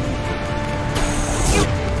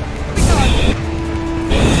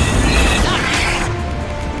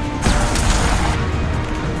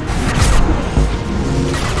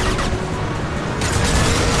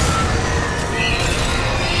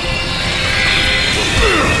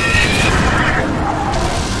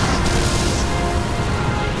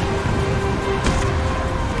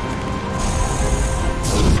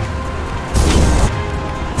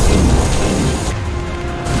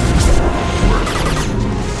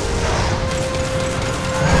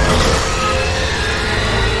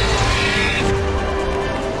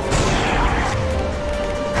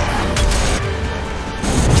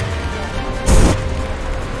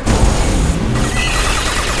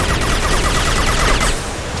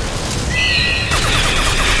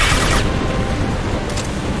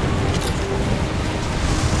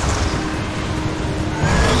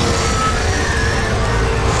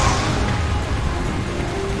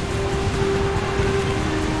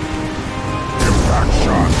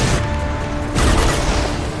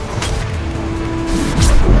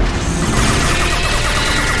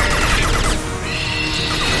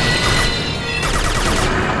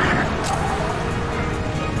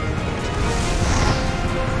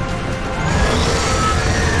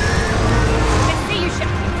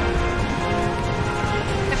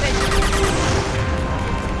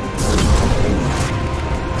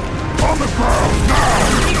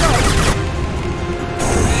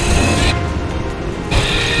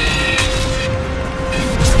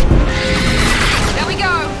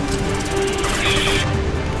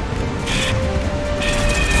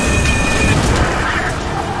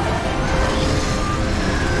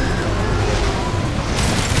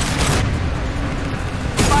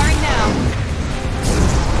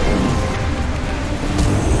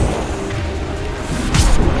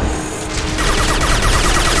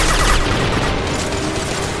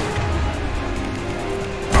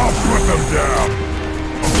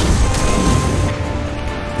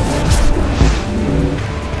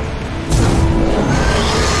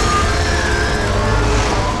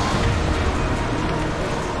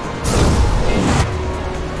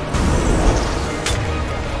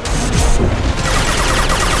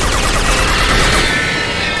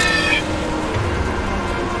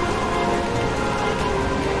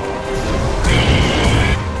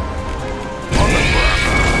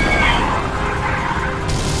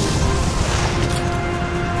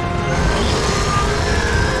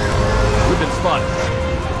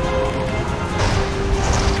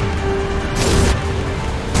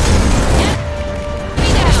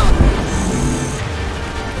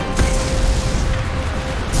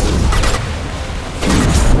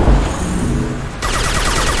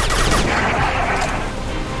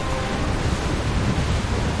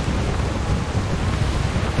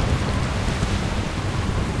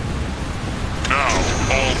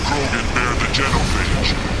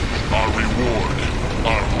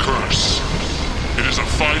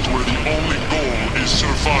 planet where the only goal is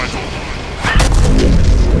survival.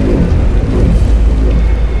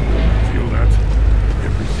 Feel that?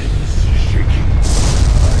 Everything is shaking.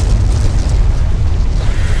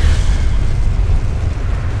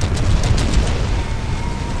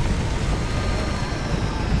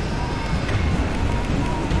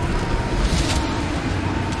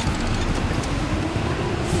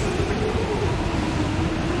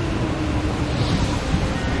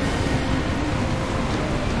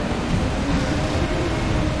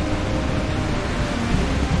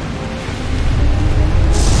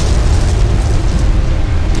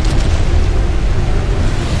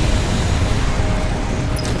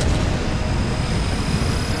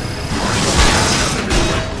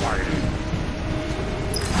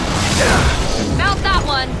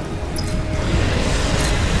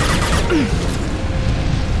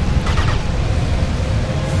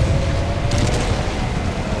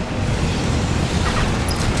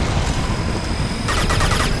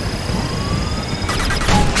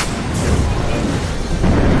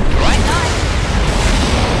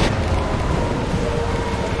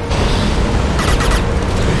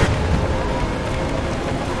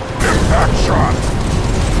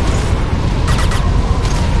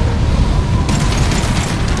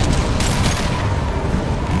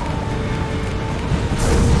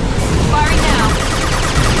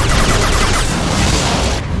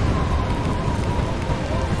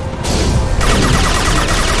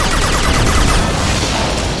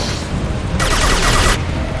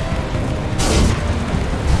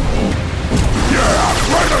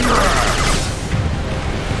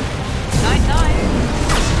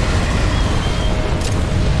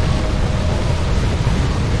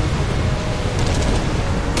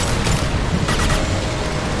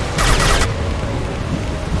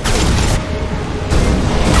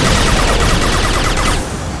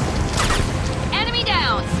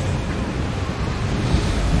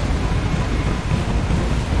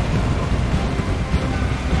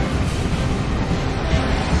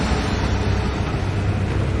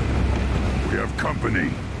 Company.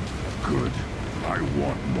 Good. I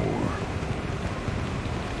want more.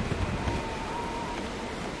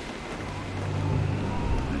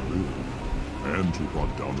 You live, and to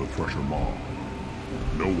hunt down the Thresher Maw.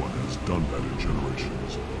 No one has done that in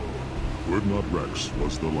generations. Urdnot Rex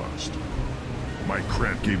was the last. My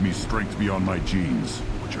Krant gave me strength beyond my genes,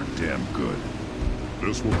 which are damn good.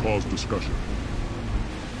 This will cause discussion.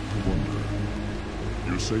 I wonder.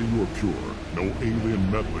 You say you are pure, no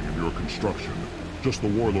alien meddling in your construction, just the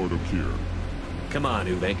Warlord Okir. Come on,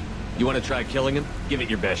 Uvenk. You want to try killing him? Give it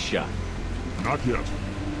your best shot. Not yet.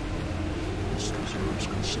 This deserves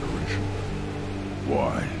consideration.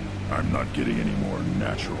 Why? I'm not getting any more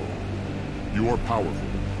natural. You are powerful.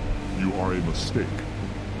 You are a mistake.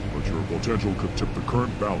 But your potential could tip the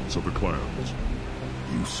current balance of the clans.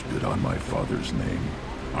 You spit on my father's name,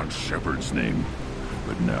 on Shepard's name,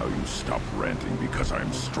 but now you stop ranting because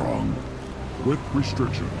I'm strong. With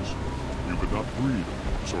restrictions, you could not breed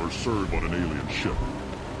or serve on an alien ship,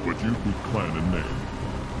 but you'd be clan in name.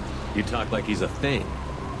 You talk like he's a thing.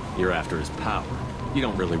 You're after his power. You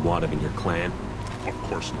don't really want him in your clan. Of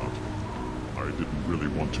course not. I didn't really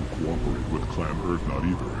want to cooperate with Clan Urdnot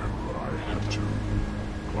either, but I had to.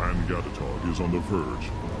 Clan Gatatog is on the verge,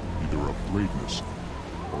 either of greatness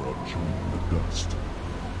or of joining the dust.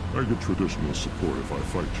 I get traditional support if I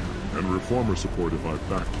fight you, and reformer support if I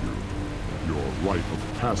back you. Your rite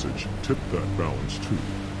of passage tipped that balance too.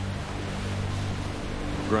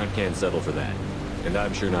 Grunt can't settle for that, and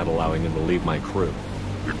I'm sure not allowing him to leave my crew.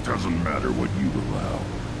 It doesn't matter what you allow.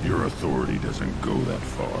 Your authority doesn't go that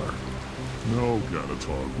far. No,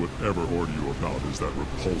 Gatatog, whatever order you about is that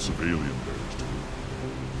repulsive alien based.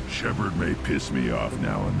 Shepard may piss me off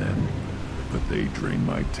now and then, but they drain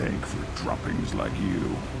my tank for droppings like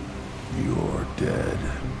you. You're dead.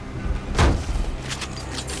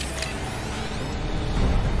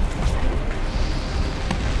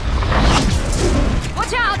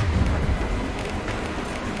 Watch out!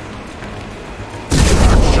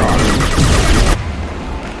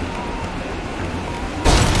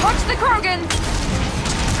 Watch the Krogan!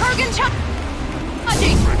 Krogan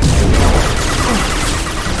charging!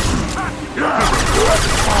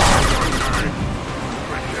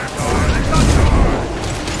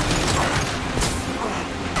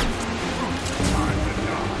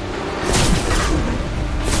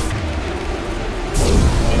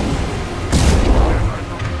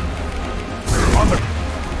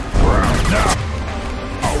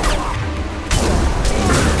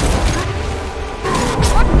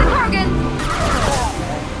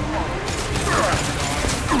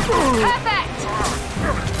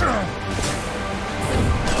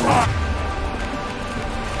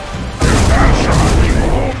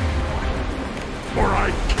 Or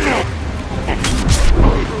I kill!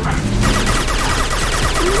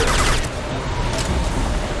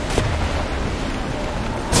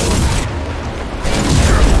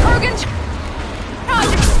 Krogan!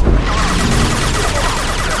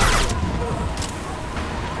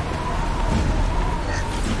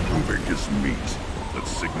 Moving his meat.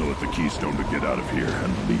 Let's signal at the Keystone to get out of here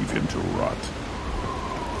and leave him to rot.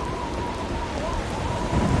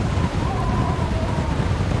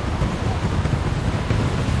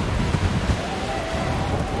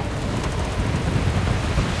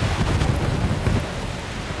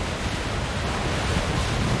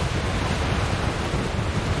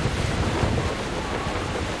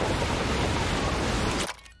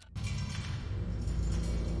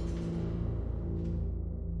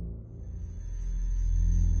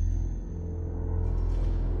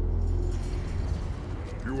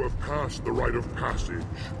 You have passed the rite of passage,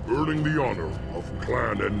 earning the honor of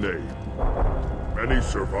clan and name. Many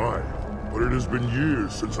survive, but it has been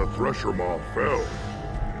years since a Thresher Maw fell.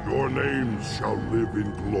 Your names shall live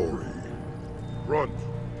in glory. Grunt,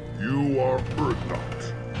 you are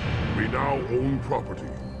Urdnot. We now own property.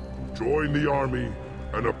 Join the army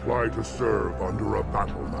and apply to serve under a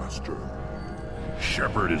battle master.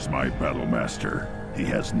 Shepard is my battle master. He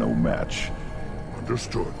has no match.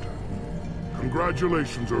 Understood.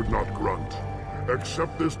 Congratulations, Urdnot Grunt.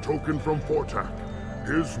 Accept this token from Fortak.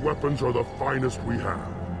 His weapons are the finest we have.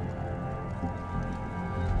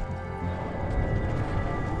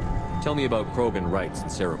 Tell me about Krogan rites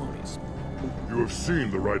and ceremonies. You have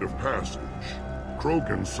seen the rite of passage.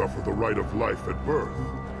 Krogan suffer the rite of life at birth,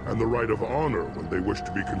 and the rite of honor when they wish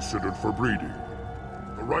to be considered for breeding.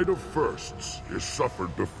 The rite of firsts is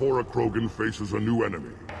suffered before a Krogan faces a new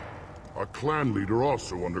enemy. A clan leader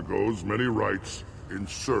also undergoes many rites in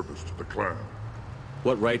service to the clan.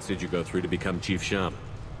 What rites did you go through to become Chief Shaman?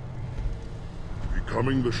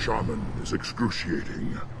 Becoming the shaman is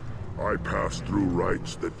excruciating. I passed through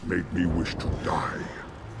rites that made me wish to die.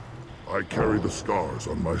 I carry the scars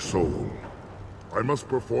on my soul. I must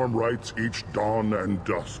perform rites each dawn and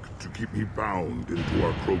dusk to keep me bound into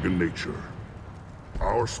our Krogan nature.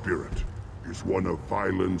 Our spirit is one of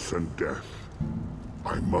violence and death.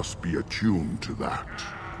 I must be attuned to that.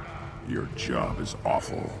 Your job is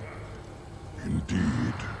awful.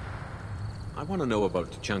 Indeed. I want to know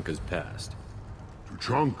about Tuchanka's past.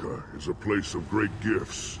 Tuchanka is a place of great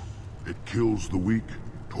gifts. It kills the weak,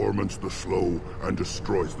 torments the slow, and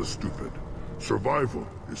destroys the stupid. Survival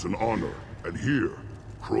is an honor, and here,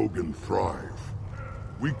 Krogan thrive.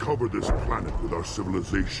 We cover this planet with our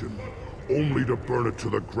civilization, only to burn it to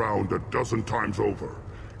the ground a dozen times over.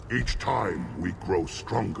 Each time, we grow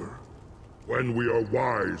stronger. When we are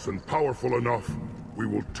wise and powerful enough, we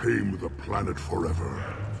will tame the planet forever.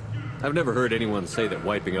 I've never heard anyone say that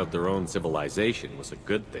wiping out their own civilization was a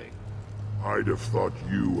good thing. I'd have thought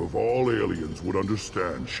you, of all aliens, would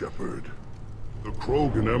understand, Shepard. The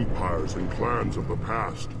Krogan empires and clans of the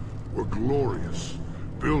past were glorious,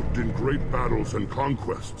 built in great battles and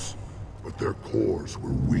conquests, but their cores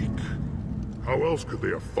were weak. How else could they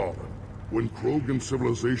have fallen? When Krogan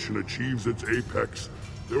civilization achieves its apex,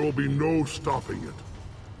 there will be no stopping it.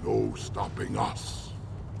 No stopping us.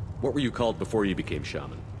 What were you called before you became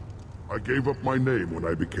Shaman? I gave up my name when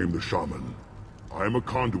I became the Shaman. I am a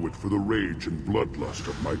conduit for the rage and bloodlust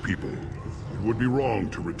of my people. It would be wrong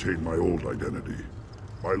to retain my old identity.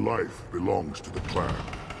 My life belongs to the clan.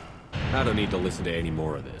 I don't need to listen to any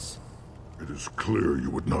more of this. It is clear you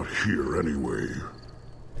would not hear anyway.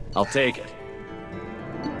 I'll take it.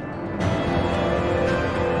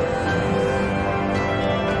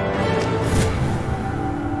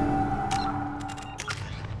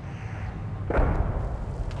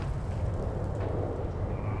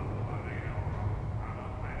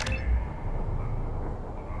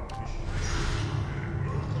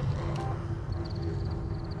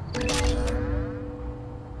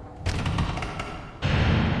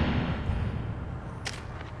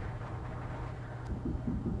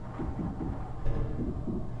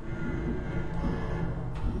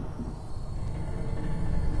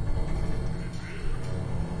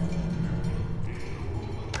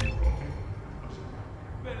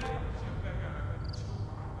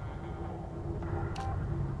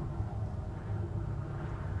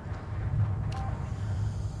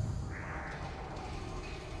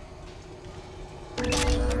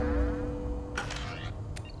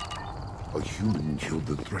 A human killed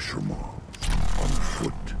the Thresher Maw. On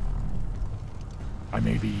foot. I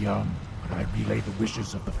may be young, but I relay the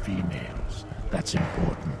wishes of the females. That's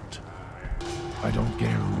important. I don't care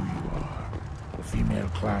who you are. The female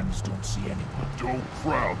clans don't see anyone. Don't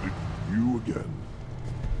crowd it. You again.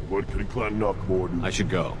 What can Clan Knockmore do? I should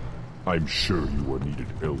go. I'm sure you are needed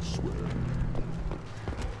elsewhere.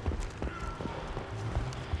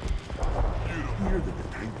 You hear that the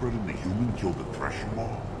tank bred and the human killed the Threshew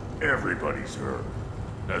Maw? Everybody's heard.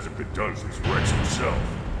 Hasn't been done since Rex himself.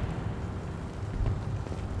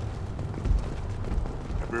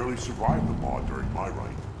 I barely survived the Maw during my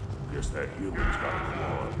reign. Guess that human's got to come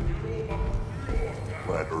on.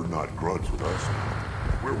 Glad not Grunt's with us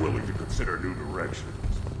now. We're willing to consider new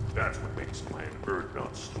directions. That's what makes Clan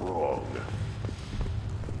not strong.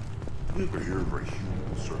 You ever hear of a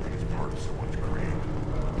human serving as part of someone's creation?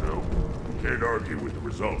 No. Can't argue with the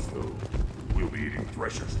results, though. We'll be eating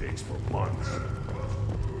Thresher steaks for months.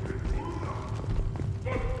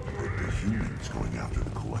 But the humans going after the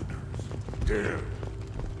collectors. Damn.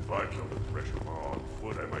 If I killed a Thresher Maw on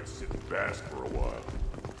foot, I might sit and bask for a while.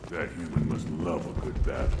 That human must love a good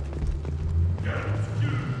battle.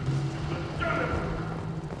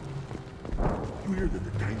 You hear that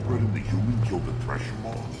the tank bred and the human killed the Thresher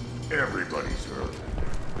Maw? Everybody's heard.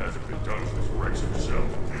 Hasn't been done since Rex himself.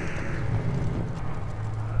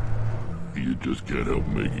 You just can't help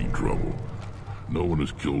making trouble. No one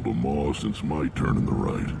has killed a Maw since my turn in the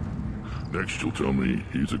right. Next you'll tell me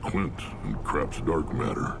he's a Quint and crap's dark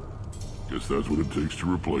matter. Guess that's what it takes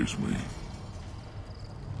to replace me.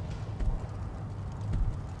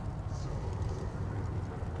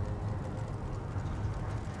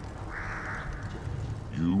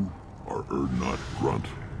 You are not Grunt.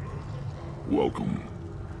 Welcome.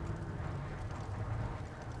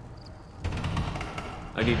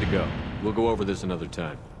 I need to go. We'll go over this another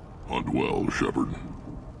time. Hunt well, Shepard.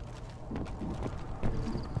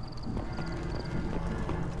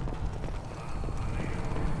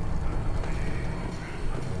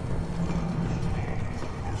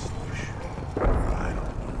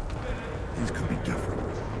 These could be different.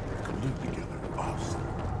 They could live together, us.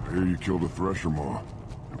 I hear you killed a Thresher Maw.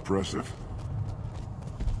 Impressive.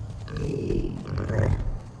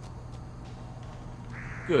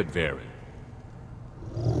 Good, Varen.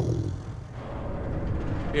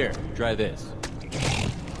 Here, try this.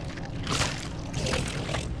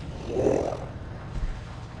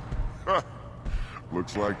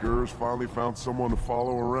 Looks like Urs finally found someone to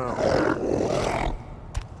follow around.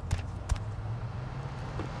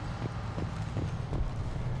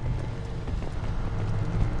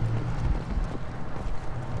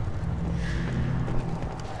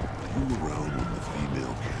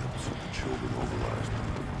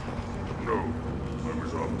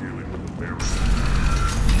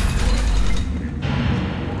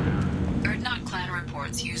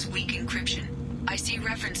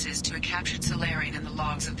 References to a captured Solarian in the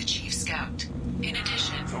logs of the Chief Scout. In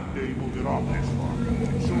addition... Someday we'll get off this log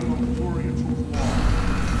and show them the Torians who's lost.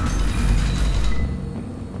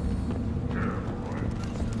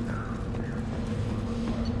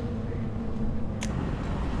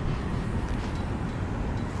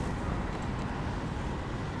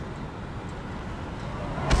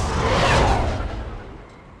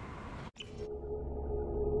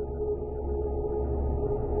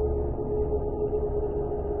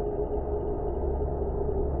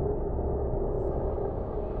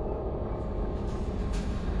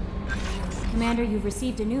 Commander, you've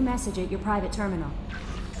received a new message at your private terminal.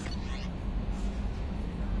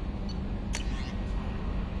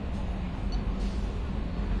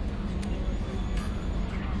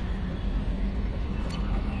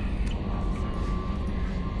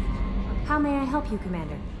 How may I help you,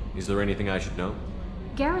 Commander? Is there anything I should know?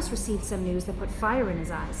 Garrus received some news that put fire in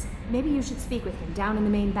his eyes. Maybe you should speak with him down in the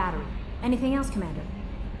main battery. Anything else, Commander?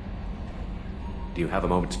 Do you have a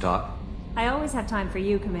moment to talk? I always have time for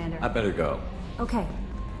you, Commander. I better go. Okay.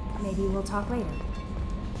 Maybe we'll talk later.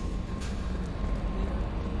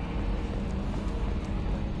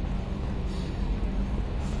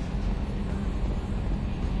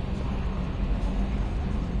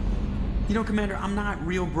 You know, Commander, I'm not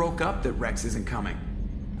real broke up that Rex isn't coming.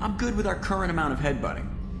 I'm good with our current amount of headbutting.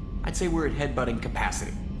 I'd say we're at headbutting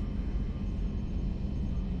capacity.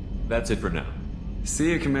 That's it for now.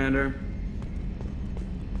 See you, Commander.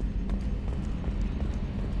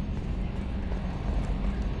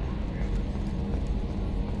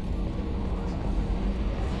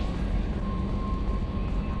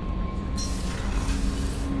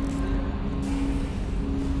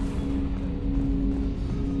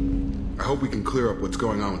 I hope we can clear up what's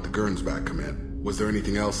going on with the Gurns back, Command. Was there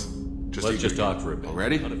anything else? Let's just talk for a bit.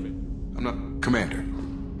 Already? I'm not... Commander.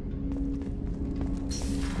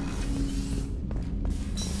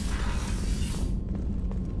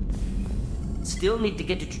 still need to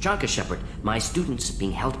get to Tuchanka, Shepard. My student's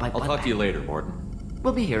being held by... I'll talk to you later, Morton.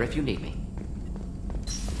 We'll be here if you need me.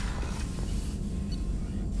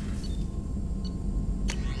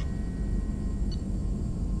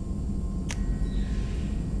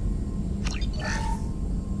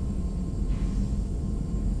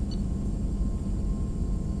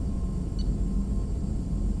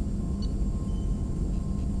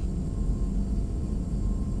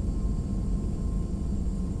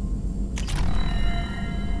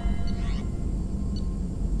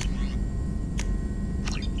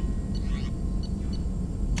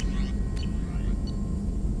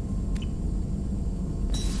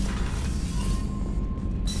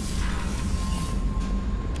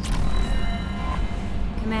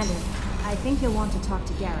 Commander, I think you'll want to talk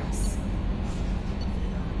to Garrus.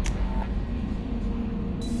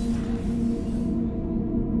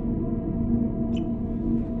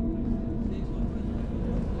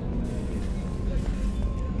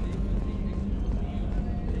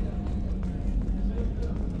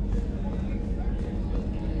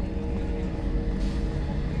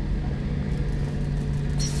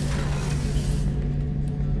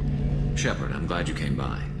 Shepard, I'm glad you came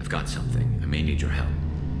by. I've got something. I may need your help.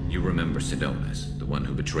 You remember Sidonus, the one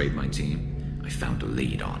who betrayed my team? I found a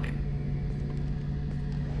lead on him.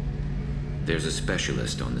 There's a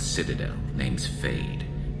specialist on the Citadel, name's Fade.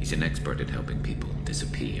 He's an expert at helping people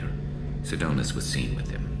disappear. Sidonus was seen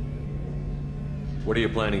with him. What are you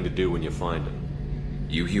planning to do when you find him?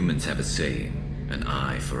 You humans have a saying, an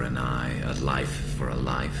eye for an eye, a life for a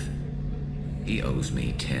life. He owes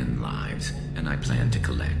me 10 lives, and I plan to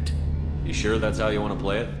collect. You sure that's how you want to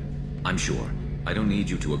play it? I'm sure. I don't need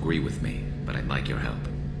you to agree with me, but I'd like your help.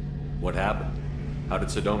 What happened? How did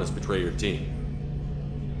Sidonus betray your team?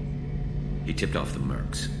 He tipped off the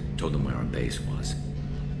mercs, told them where our base was.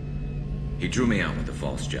 He drew me out with a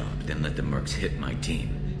false job, then let the mercs hit my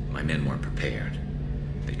team. My men weren't prepared.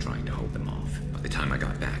 They tried to hold them off. By the time I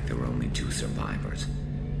got back, there were only 2 survivors.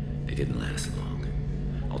 They didn't last long.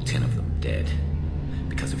 All 10 of them dead.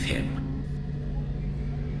 Because of him.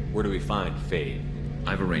 Where do we find Fade?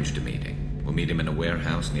 I've arranged a meeting. We'll meet him in a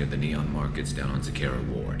warehouse near the Neon Markets down on Zakera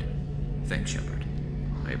Ward. Thanks, Shepard.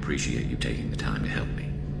 I appreciate you taking the time to help me.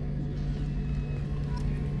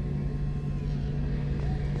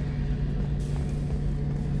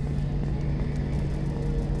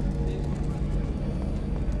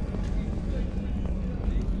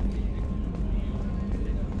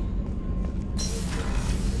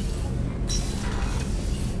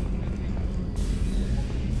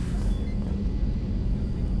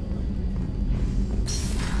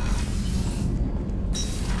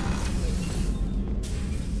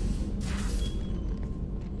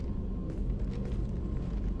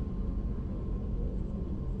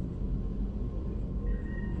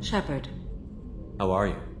 Shepard. How are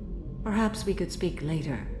you? Perhaps we could speak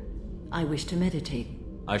later. I wish to meditate.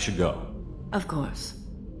 I should go. Of course.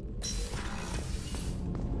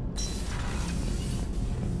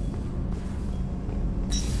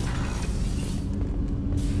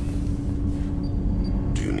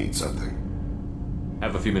 Do you need something?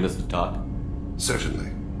 Have a few minutes to talk?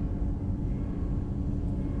 Certainly.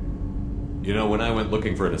 You know, when I went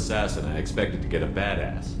looking for an assassin, I expected to get a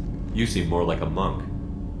badass. You seem more like a monk.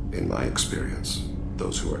 In my experience,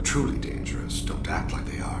 those who are truly dangerous don't act like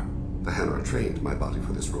they are. The Hanar trained my body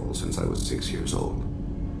for this role since I was 6 years old.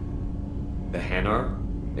 The Hanar?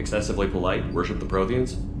 Excessively polite, worship the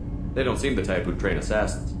Protheans? They don't seem the type who'd train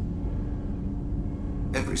assassins.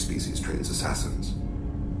 Every species trains assassins.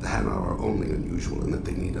 The Hanar are only unusual in that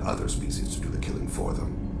they need other species to do the killing for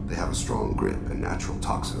them. They have a strong grip and natural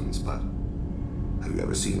toxins, but have you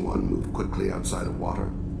ever seen one move quickly outside of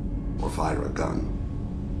water? Or fire a gun?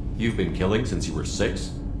 You've been killing since you were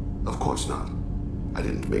 6? Of course not. I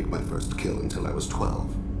didn't make my first kill until I was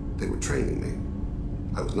 12. They were training me.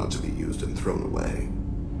 I was not to be used and thrown away.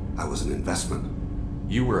 I was an investment.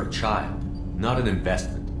 You were a child, not an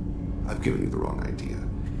investment. I've given you the wrong idea.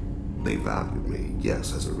 They valued me,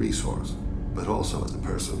 yes, as a resource, but also as a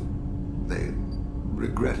person. They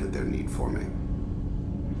regretted their need for me.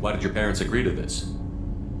 Why did your parents agree to this?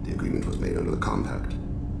 The agreement was made under the Compact.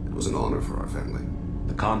 It was an honor for our family.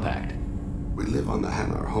 The Compact? We live on the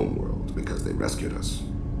Hanar homeworld because they rescued us.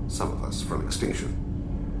 Some of us from extinction.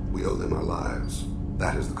 We owe them our lives.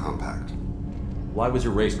 That is the Compact. Why was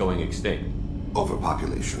your race going extinct?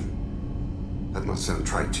 Overpopulation. That must sound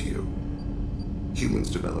trite to you. Humans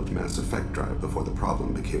developed mass effect drive before the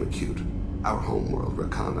problem became acute. Our homeworld,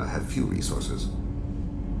 Rakana, had few resources.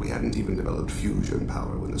 We hadn't even developed fusion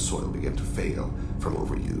power when the soil began to fail from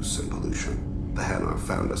overuse and pollution. The Hanar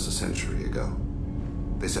found us a century ago.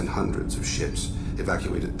 They sent hundreds of ships,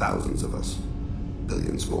 evacuated thousands of us.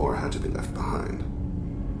 Billions more had to be left behind.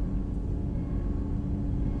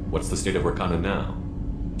 What's the state of Rakana now?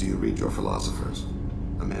 Do you read your philosophers?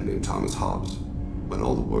 A man named Thomas Hobbes. When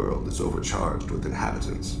all the world is overcharged with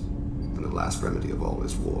inhabitants, then the last remedy of all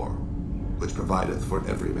is war, which provideth for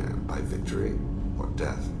every man by victory or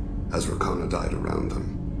death. As Rakana died around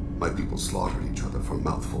them, my people slaughtered each other for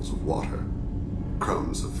mouthfuls of water,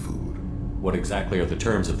 crumbs of food. What exactly are the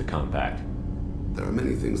terms of the compact? There are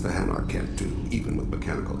many things the Hanar can't do, even with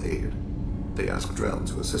mechanical aid. They ask Drell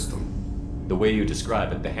to assist them. The way you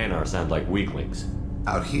describe it, the Hanar sound like weaklings.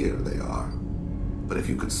 Out here, they are. But if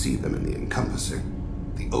you could see them in the encompassing,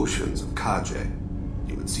 the oceans of Kaje,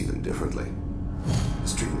 you would see them differently. A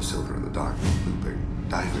stream of silver in the dark, looping,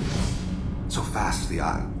 diving. So fast the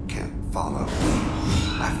eye can't follow.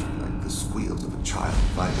 Laughter like the squeals of a child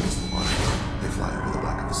vibrates the water. They fly over the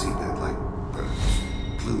black of the seabed like birds,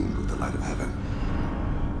 plumed with the light of heaven.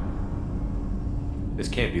 This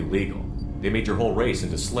can't be legal. They made your whole race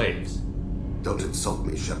into slaves. Don't insult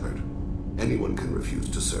me, Shepard. Anyone can refuse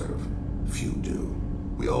to serve. Few do.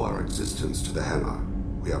 We owe our existence to the Hanar.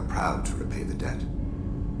 We are proud to repay the debt.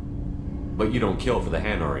 But you don't kill for the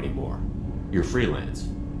Hanar anymore. You're freelance.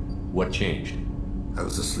 What changed? I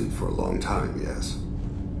was asleep for a long time, yes.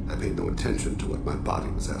 I paid no attention to what my body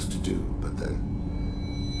was asked to do, but then...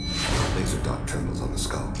 a laser dot trembles on the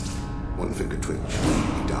skull. One finger twitch.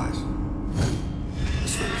 He dies. Then, the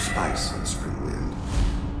smell of spice on spring wind.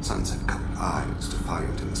 Sunset-colored eyes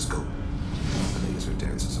defiant in the scope. The laser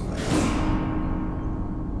dances away.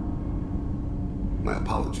 My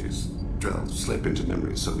apologies. Drell slip into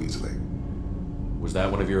memory so easily. Was that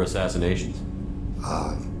one of your assassinations?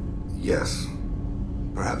 Yes.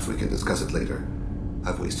 Perhaps we can discuss it later.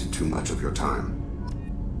 I've wasted too much of your time.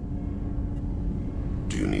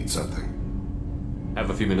 Do you need something? Have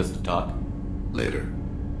a few minutes to talk? Later.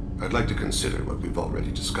 I'd like to consider what we've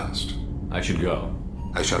already discussed. I should go.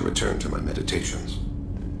 I shall return to my meditations.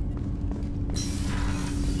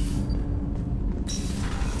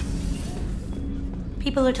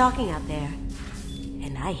 People are talking out there,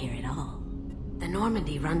 and I hear it all. The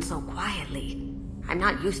Normandy runs so quietly. I'm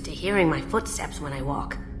not used to hearing my footsteps when I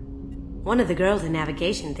walk. One of the girls in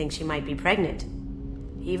navigation thinks she might be pregnant.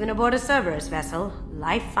 Even aboard a Cerberus vessel,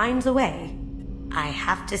 life finds a way. I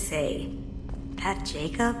have to say, that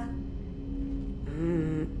Jacob?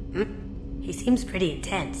 He seems pretty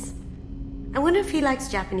intense. I wonder if he likes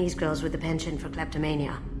Japanese girls with a penchant for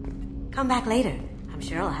kleptomania. Come back later. I'm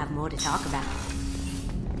sure I'll have more to talk about.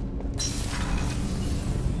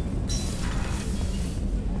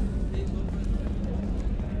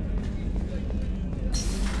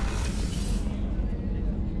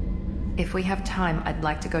 If we have time, I'd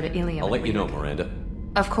like to go to Ilium. I'll let you know, Miranda.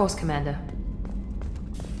 Of course, Commander.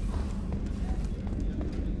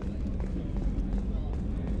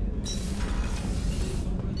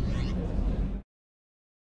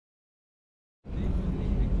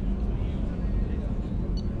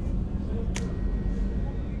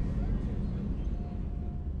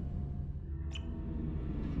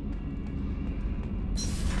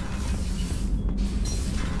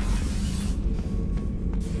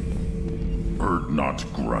 Not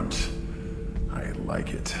Grunt. I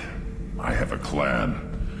like it. I have a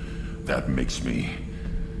clan. That makes me...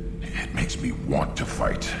 it makes me want to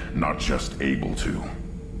fight, not just able to.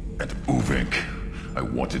 At Uvink, I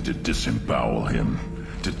wanted to disembowel him,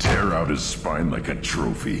 to tear out his spine like a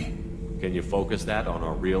trophy. Can you focus that on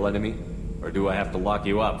our real enemy? Or do I have to lock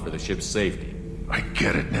you up for the ship's safety? I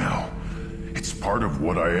get it now. It's part of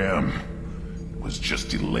what I am. It was just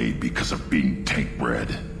delayed because of being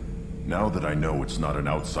tank-bred. Now that I know it's not an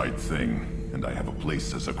outside thing, and I have a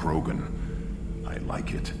place as a Krogan, I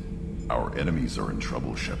like it. Our enemies are in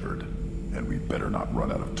trouble, Shepard, and we better not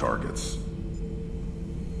run out of targets.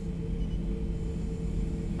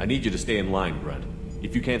 I need you to stay in line, Grunt.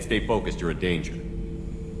 If you can't stay focused, you're a danger.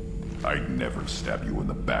 I'd never stab you in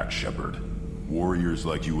the back, Shepard. Warriors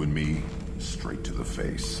like you and me, straight to the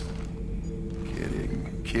face.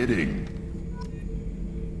 Kidding, kidding.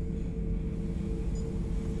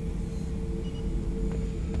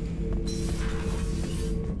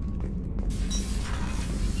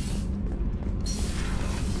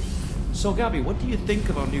 So, Gabby, what do you think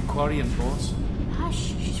of our new Quarian boss?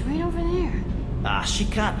 Hush, she's right over there. Ah, she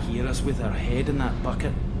can't hear us with her head in that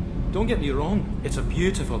bucket. Don't get me wrong, it's a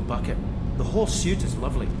beautiful bucket. The whole suit is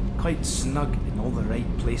lovely, quite snug in all the right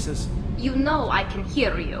places. You know I can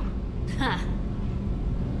hear you. Huh.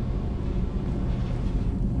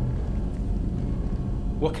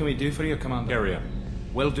 What can we do for you, Commander? Carry on.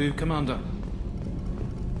 Will do, Commander.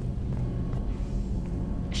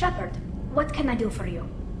 Shepard, what can I do for you?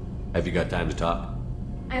 Have you got time to talk?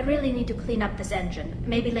 I really need to clean up this engine.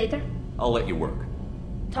 Maybe later? I'll let you work.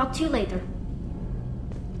 Talk to you later.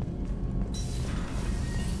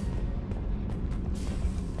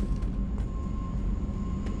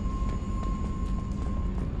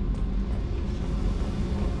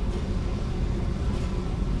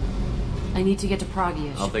 I need to get to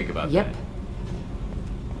Prague-ish. I'll think about Yep. that.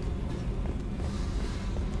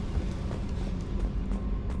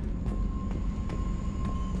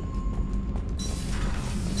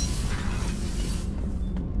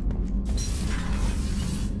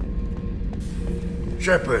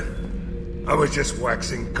 Shepard, I was just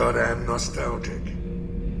waxing goddamn nostalgic.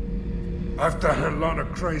 I've done a lot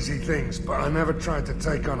of crazy things, but I never tried to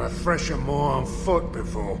take on a Threshew on foot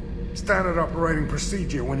before. Standard operating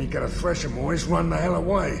procedure when you get a Threshew is run the hell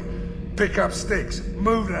away. Pick up sticks,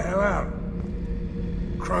 move the hell out.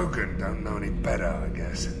 Krogan don't know any better, I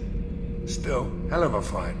guess. Still, hell of a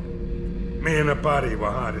fight. Me and a buddy were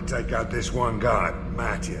hard to take out this one guard,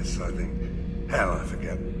 Matthias, I think. Hell, I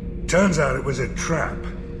forget. Turns out it was a trap.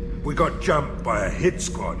 We got jumped by a hit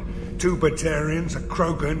squad. 2 Batarians, a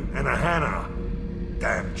Krogan, and a Hanar.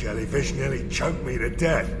 Damn jellyfish nearly choked me to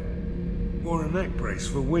death. Wore a neck brace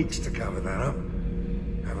for weeks to cover that up.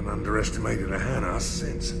 Haven't underestimated a Hanar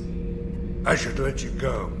since. I should let you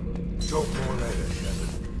go. Talk more later, Shepard.